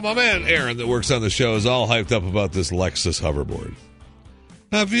 So my man Aaron that works on the show is all hyped up about this Lexus hoverboard.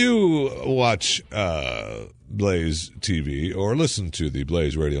 Now, if you watch Blaze TV or listen to the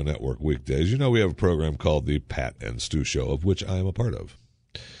Blaze Radio Network weekdays, you know we have a program called the Pat and Stu Show, of which I am a part of.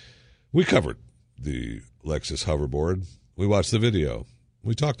 We covered the Lexus hoverboard. We watched the video.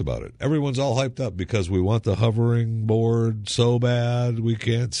 We talked about it. Everyone's all hyped up because we want the hovering board so bad. We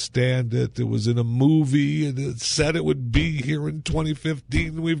can't stand it. It was in a movie, and it said it would be here in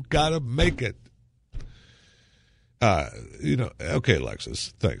 2015. We've got to make it. Okay,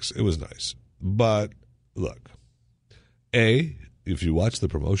 Lexus, thanks. It was nice. But, look, if you watch the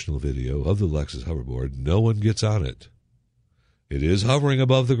promotional video of the Lexus hoverboard, no one gets on it. It is hovering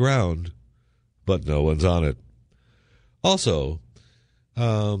above the ground, but no one's on it. Also,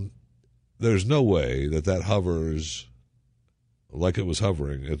 there's no way that hovers like it was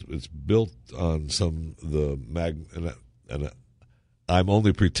hovering. It's built on and I'm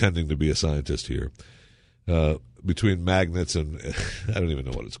only pretending to be a scientist here. Between magnets and I don't even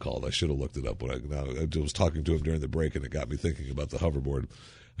know what it's called. I should have looked it up when I was talking to him during the break, and it got me thinking about the hoverboard.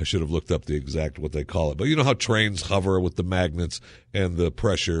 I should have looked up the exact what they call it. But you know how trains hover with the magnets and the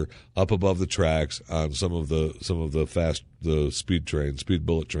pressure up above the tracks on some of the speed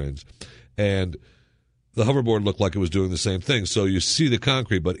bullet trains. And the hoverboard looked like it was doing the same thing. So you see the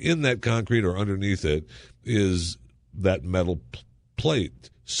concrete, but in that concrete or underneath it is that metal plate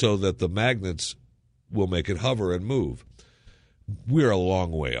so that the magnets will make it hover and move. We're a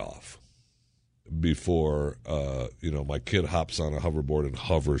long way off before my kid hops on a hoverboard and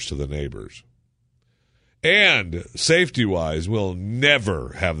hovers to the neighbors. And safety-wise, we'll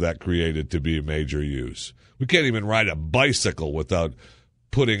never have that created to be major use. We can't even ride a bicycle without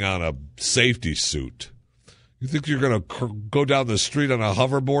putting on a safety suit. You think you're going to go down the street on a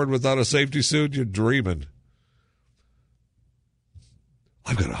hoverboard without a safety suit? You're dreaming.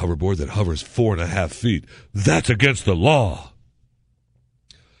 I've got a hoverboard that hovers 4.5 feet. That's against the law.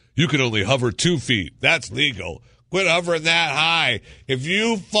 You can only hover 2 feet. That's legal. Quit hovering that high. If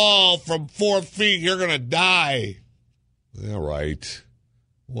you fall from 4 feet, you're going to die. All right.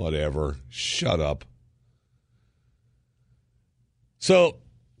 Whatever. Shut up. So,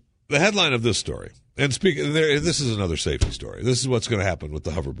 the headline of this story, and this is another safety story. This is what's going to happen with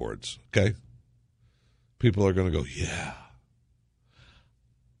the hoverboards, okay? People are going to go, yeah.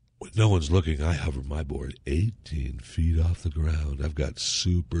 When no one's looking, I hover my board 18 feet off the ground. I've got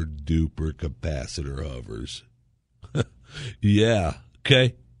super duper capacitor hovers. Yeah,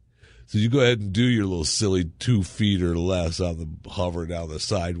 okay. So you go ahead and do your little silly 2 feet or less on the hover down the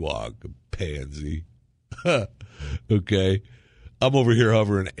sidewalk, pansy. Okay. I'm over here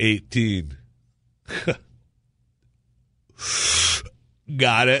hovering 18.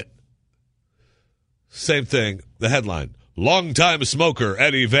 Got it. Same thing. The headline. Longtime smoker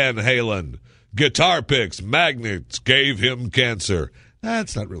Eddie Van Halen. Guitar picks, magnets gave him cancer.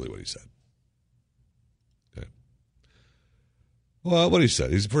 That's not really what he said. Okay. Well, what he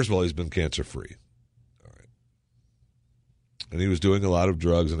said, first of all, he's been cancer-free. All right. And he was doing a lot of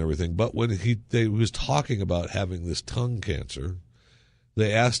drugs and everything. But when he was talking about having this tongue cancer,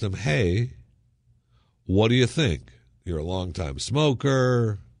 they asked him, hey, what do you think? You're a longtime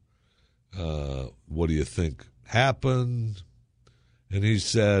smoker. What do you think happened? And he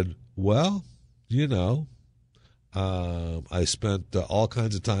said, well, you know, I spent all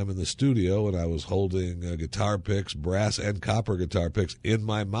kinds of time in the studio, and I was holding guitar picks, brass and copper guitar picks, in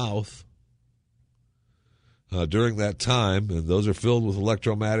my mouth during that time, and those are filled with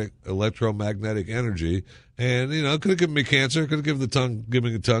electromagnetic energy, and, you know, it could have given me cancer, could have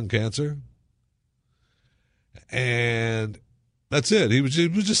given me tongue cancer. And that's it. He was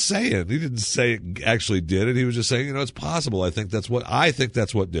just saying. He didn't say it actually did it. He was just saying, you know, it's possible. I think that's what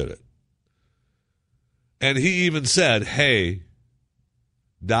did it. And he even said, hey,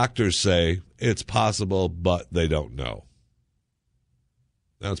 doctors say it's possible, but they don't know.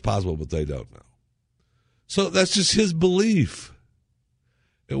 Now, it's possible, but they don't know. So that's just his belief.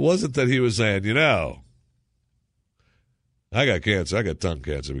 It wasn't that he was saying, you know, I got cancer. I got tongue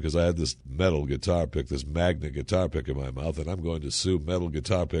cancer because I had this metal guitar pick, this magnet guitar pick in my mouth, and I'm going to sue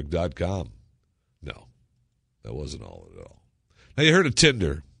metalguitarpick.com. No, that wasn't all at all. Now, you heard of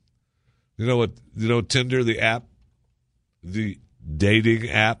Tinder. You know Tinder, the app, the dating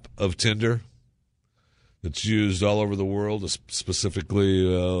app of Tinder that's used all over the world, specifically,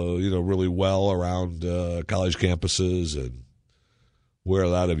 really well around college campuses and where a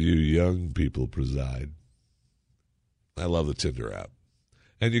lot of you young people preside. I love the Tinder app.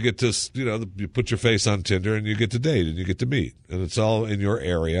 And you get to, you put your face on Tinder and you get to date and you get to meet. And it's all in your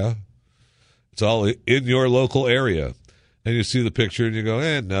area. It's all in your local area. And you see the picture and you go,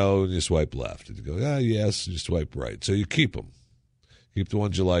 no, and you swipe left. And you go, yes, and you swipe right. So you keep them. Keep the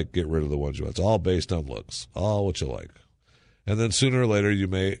ones you like, get rid of the ones you want. It's all based on looks, all what you like. And then sooner or later you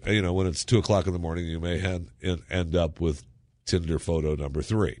may, when it's 2 o'clock in the morning, you may end up with Tinder photo number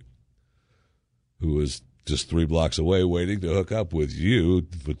 3, who is just 3 blocks away waiting to hook up with you,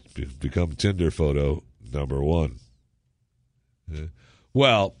 but become Tinder photo number 1. Yeah.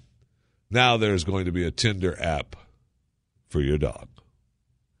 Well, now there's going to be a Tinder app for your dog.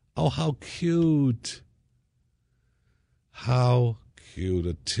 Oh, how cute. How cute.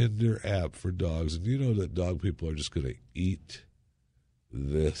 A Tinder app for dogs. And you know that dog people are just going to eat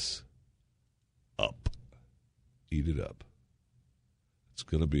this up. Eat it up. It's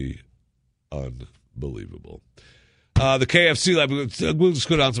going to be unbelievable. The KFC Lab, we'll just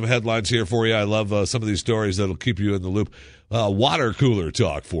go down some headlines here for you. I love some of these stories that'll keep you in the loop. Water cooler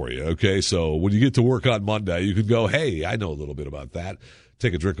talk for you, okay? So when you get to work on Monday, you can go, hey, I know a little bit about that.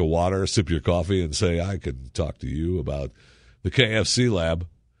 Take a drink of water, sip your coffee, and say, I can talk to you about the KFC Lab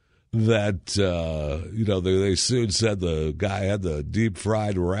that, they soon said the guy had the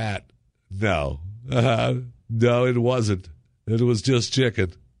deep-fried rat. No. No, it wasn't. It was just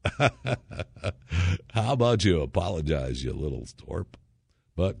chicken. How about you apologize, you little twerp?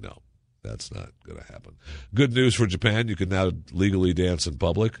 But no, that's not going to happen. Good news for Japan. You can now legally dance in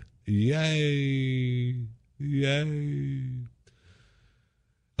public. Yay. Yay.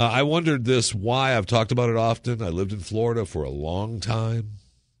 I wondered why. I've talked about it often. I lived in Florida for a long time.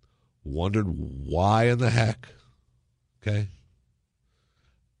 Wondered why in the heck. Okay.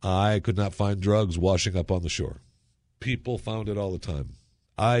 I could not find drugs washing up on the shore. People found it all the time.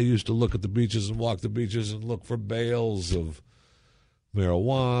 I used to look at the beaches and walk the beaches and look for bales of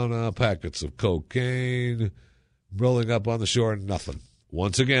marijuana, packets of cocaine, rolling up on the shore, and nothing.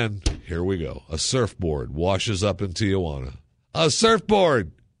 Once again, here we go. A surfboard washes up in Tijuana. A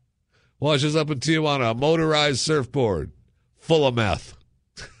surfboard washes up in Tijuana. A motorized surfboard full of meth.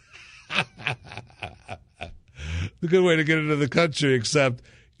 A good way to get into the country, except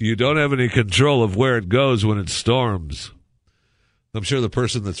you don't have any control of where it goes when it storms. I'm sure the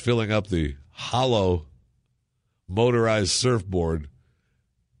person that's filling up the hollow motorized surfboard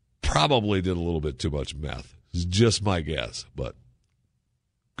probably did a little bit too much meth. It's just my guess, but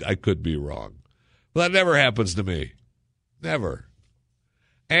I could be wrong. Well, that never happens to me. Never.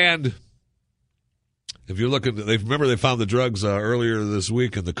 And if you're looking, remember they found the drugs earlier this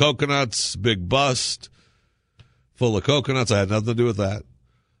week in the coconuts, big bust, full of coconuts. I had nothing to do with that.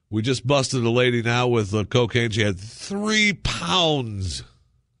 We just busted a lady now with cocaine. She had 3 pounds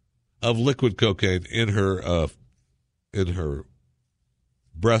of liquid cocaine in her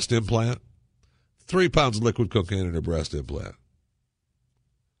breast implant. 3 pounds of liquid cocaine in her breast implant.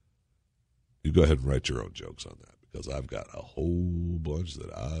 You go ahead and write your own jokes on that, because I've got a whole bunch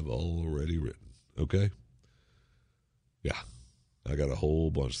that I've already written. Okay? Yeah. I got a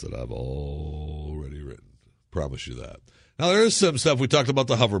whole bunch that I've already written. Promise you that. Now, there is some stuff. We talked about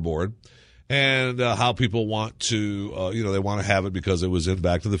the hoverboard and how people want to, they want to have it because it was in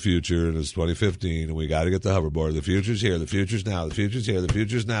Back to the Future and it's 2015 and we got to get the hoverboard. The future's here. The future's now. The future's here. The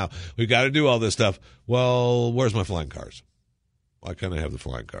future's now. We got to do all this stuff. Well, where's my flying cars? Why can't I have the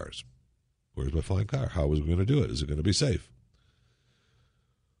flying cars? Where's my flying car? How is we going to do it? Is it going to be safe?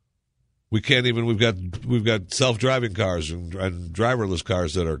 We can't even. We've got self-driving cars and driverless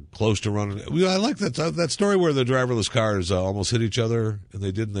cars that are close to running. I like that story where the driverless cars almost hit each other, and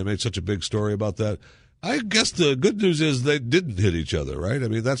they didn't. They made such a big story about that. I guess the good news is they didn't hit each other, right? I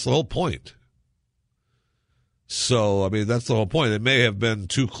mean, that's the whole point. So, I mean, that's the whole point. It may have been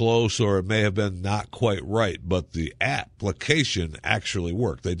too close, or it may have been not quite right, but the application actually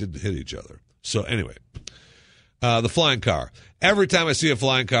worked. They didn't hit each other. So, anyway. The flying car. Every time I see a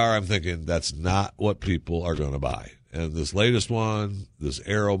flying car, I'm thinking that's not what people are going to buy. And this latest one, this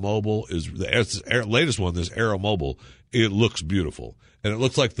Aero Mobile, this Aero Mobile, it looks beautiful. And it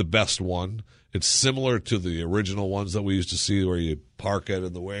looks like the best one. It's similar to the original ones that we used to see where you park it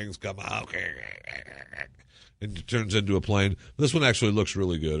and the wings come out and it turns into a plane. This one actually looks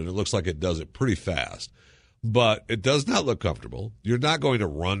really good, and it looks like it does it pretty fast. But it does not look comfortable. You're not going to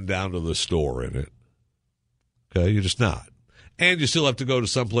run down to the store in it. Okay, you're just not. And you still have to go to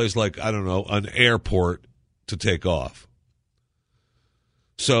someplace like, I don't know, an airport to take off.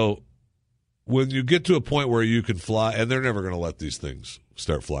 So when you get to a point where you can fly, and they're never going to let these things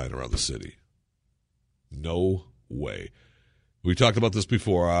start flying around the city. No way. We talked about this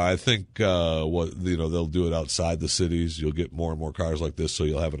before. I think they'll do it outside the cities. You'll get more and more cars like this, so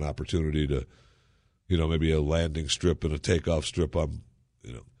you'll have an opportunity to, maybe a landing strip and a takeoff strip.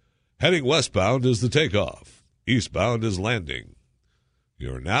 Heading westbound is the takeoff. Eastbound is landing.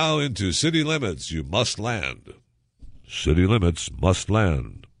 You're now into city limits. You must land. City limits must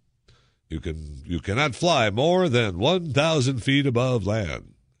land. You cannot fly more than 1,000 feet above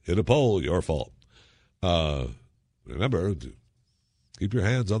land. Hit a pole, your fault. Remember, keep your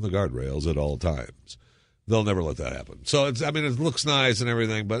hands on the guardrails at all times. They'll never let that happen. So it looks nice and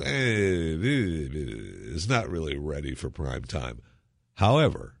everything, but it's not really ready for prime time.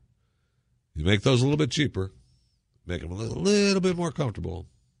 However, you make those a little bit cheaper. Make them a little bit more comfortable.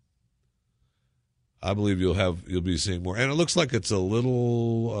 I believe you'll be seeing more, and it looks like it's a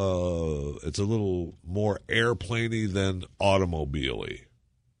little more airplane-y than automobile-y.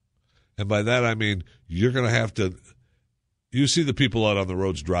 And by that I mean you're going to have to. You see the people out on the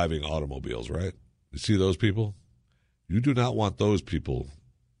roads driving automobiles, right? You see those people? You do not want those people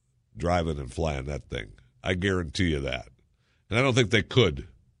driving and flying that thing. I guarantee you that. And I don't think they could.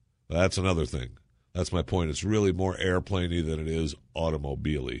 That's another thing. That's my point. It's really more airplane-y than it is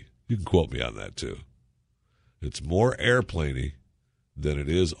automobile-y. You can quote me on that, too. It's more airplane-y than it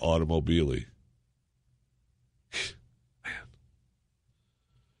is automobile-y. Man.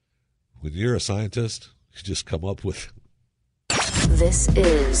 When you're a scientist, you just come up with... This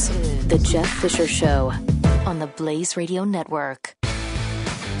is The Jeff Fisher Show on the Blaze Radio Network.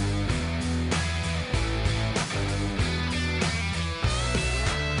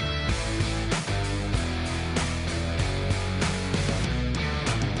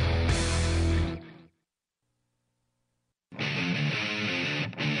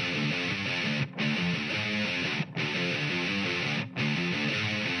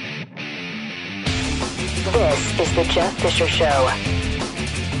 This is The Jeff Fisher Show.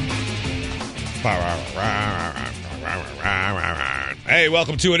 Hey,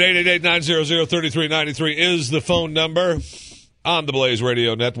 welcome to it. 888-900-3393 is the phone number on the Blaze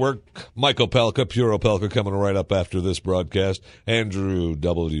Radio Network. Michael Pelka, Pure Pelka, coming right up after this broadcast. Andrew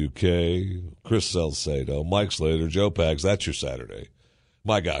WK, Chris Salcedo, Mike Slater, Joe Pags. That's your Saturday.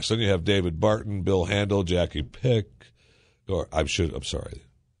 My gosh. Then you have David Barton, Bill Handel, Jackie Pick,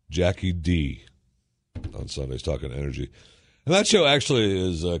 Jackie D on Sundays talking energy. And that show actually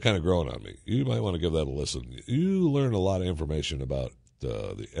is kind of growing on me. You might want to give that a listen. You learn a lot of information about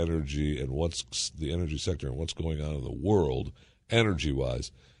the energy and what's the energy sector and what's going on in the world, energy-wise.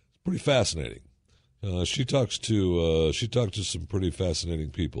 It's pretty fascinating. She talked to some pretty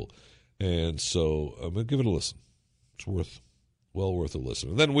fascinating people, and so I'm gonna give it a listen. It's well worth a listen.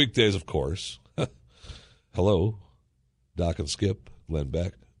 And then weekdays, of course. Hello, Doc and Skip, Glenn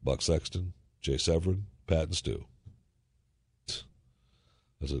Beck, Buck Sexton, Jay Severin, Pat and Stu.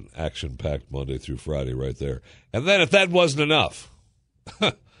 That's an action-packed Monday through Friday right there. And then if that wasn't enough,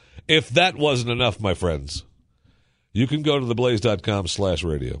 my friends, you can go to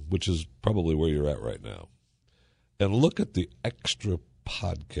theblaze.com/radio, which is probably where you're at right now, and look at the extra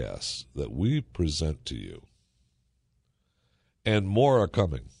podcasts that we present to you. And more are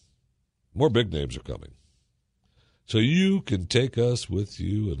coming. More big names are coming. So you can take us with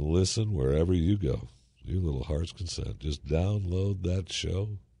you and listen wherever you go. Your little heart's content. Just download that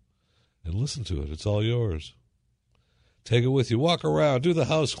show and listen to it. It's all yours. Take it with you. Walk around. Do the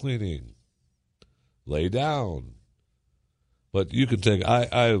house cleaning. Lay down. But you can take...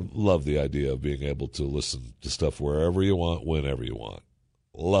 I love the idea of being able to listen to stuff wherever you want, whenever you want.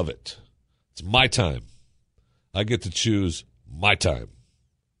 Love it. It's my time. I get to choose my time.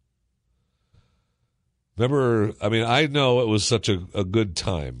 Remember, I know it was such a good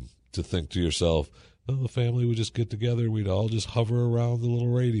time to think to yourself, oh, the family would just get together and we'd all just hover around the little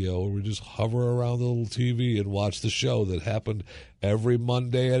radio or we'd just hover around the little TV and watch the show that happened every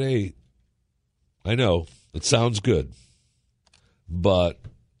Monday at 8. I know, it sounds good. But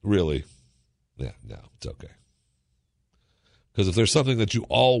really, no, it's okay. Because if there's something that you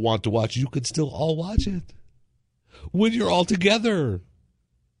all want to watch, you can still all watch it when you're all together.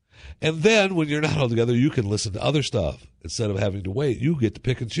 And then when you're not all together, you can listen to other stuff instead of having to wait. You get to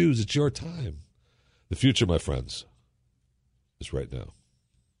pick and choose. It's your time. The future, my friends, is right now.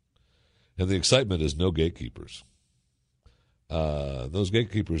 And the excitement is no gatekeepers. Those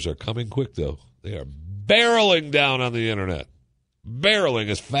gatekeepers are coming quick, though. They are barreling down on the internet. Barreling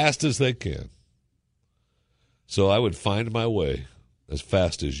as fast as they can. So I would find my way as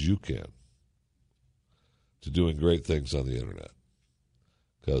fast as you can to doing great things on the internet.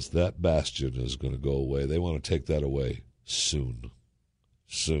 Because that bastion is going to go away. They want to take that away soon.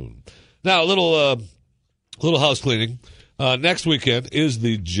 Now, a little house cleaning. Next weekend is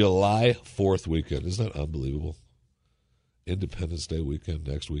the July 4th weekend. Isn't that unbelievable? Independence Day weekend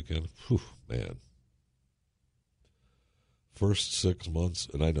next weekend. Whew, man. First 6 months,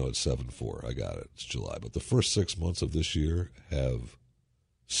 and I know it's 7/4. I got it. It's July. But the first 6 months of this year have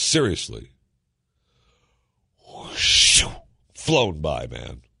seriously flown by,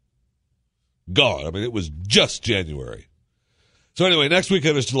 man. Gone. it was just January. So anyway, next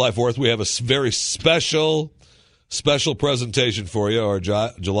weekend is July 4th. We have a very special presentation for you, our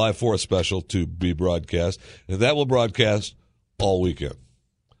July 4th special to be broadcast. And that will broadcast all weekend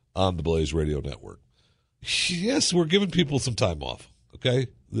on the Blaze Radio Network. Yes, we're giving people some time off, okay?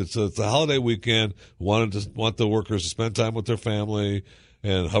 It's a holiday weekend. Want the workers to spend time with their family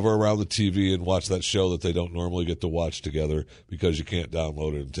and hover around the TV and watch that show that they don't normally get to watch together because you can't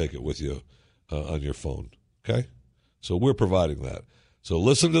download it and take it with you on your phone, okay? So we're providing that. So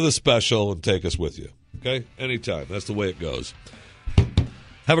listen to the special and take us with you, okay? Anytime. That's the way it goes.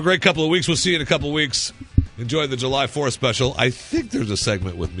 Have a great couple of weeks. We'll see you in a couple of weeks. Enjoy the July 4th special. I think there's a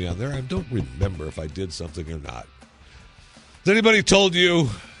segment with me on there. I don't remember if I did something or not. Has anybody told you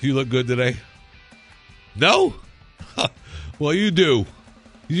look good today? No? Well, you do.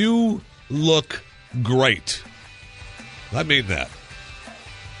 You look great. I mean that.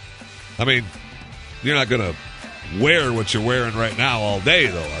 You're not going to wear what you're wearing right now all day,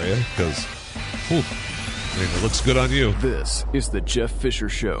 though, are you? Because, it looks good on you. This is the Jeff Fisher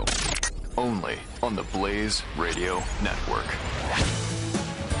Show, only on the Blaze Radio Network.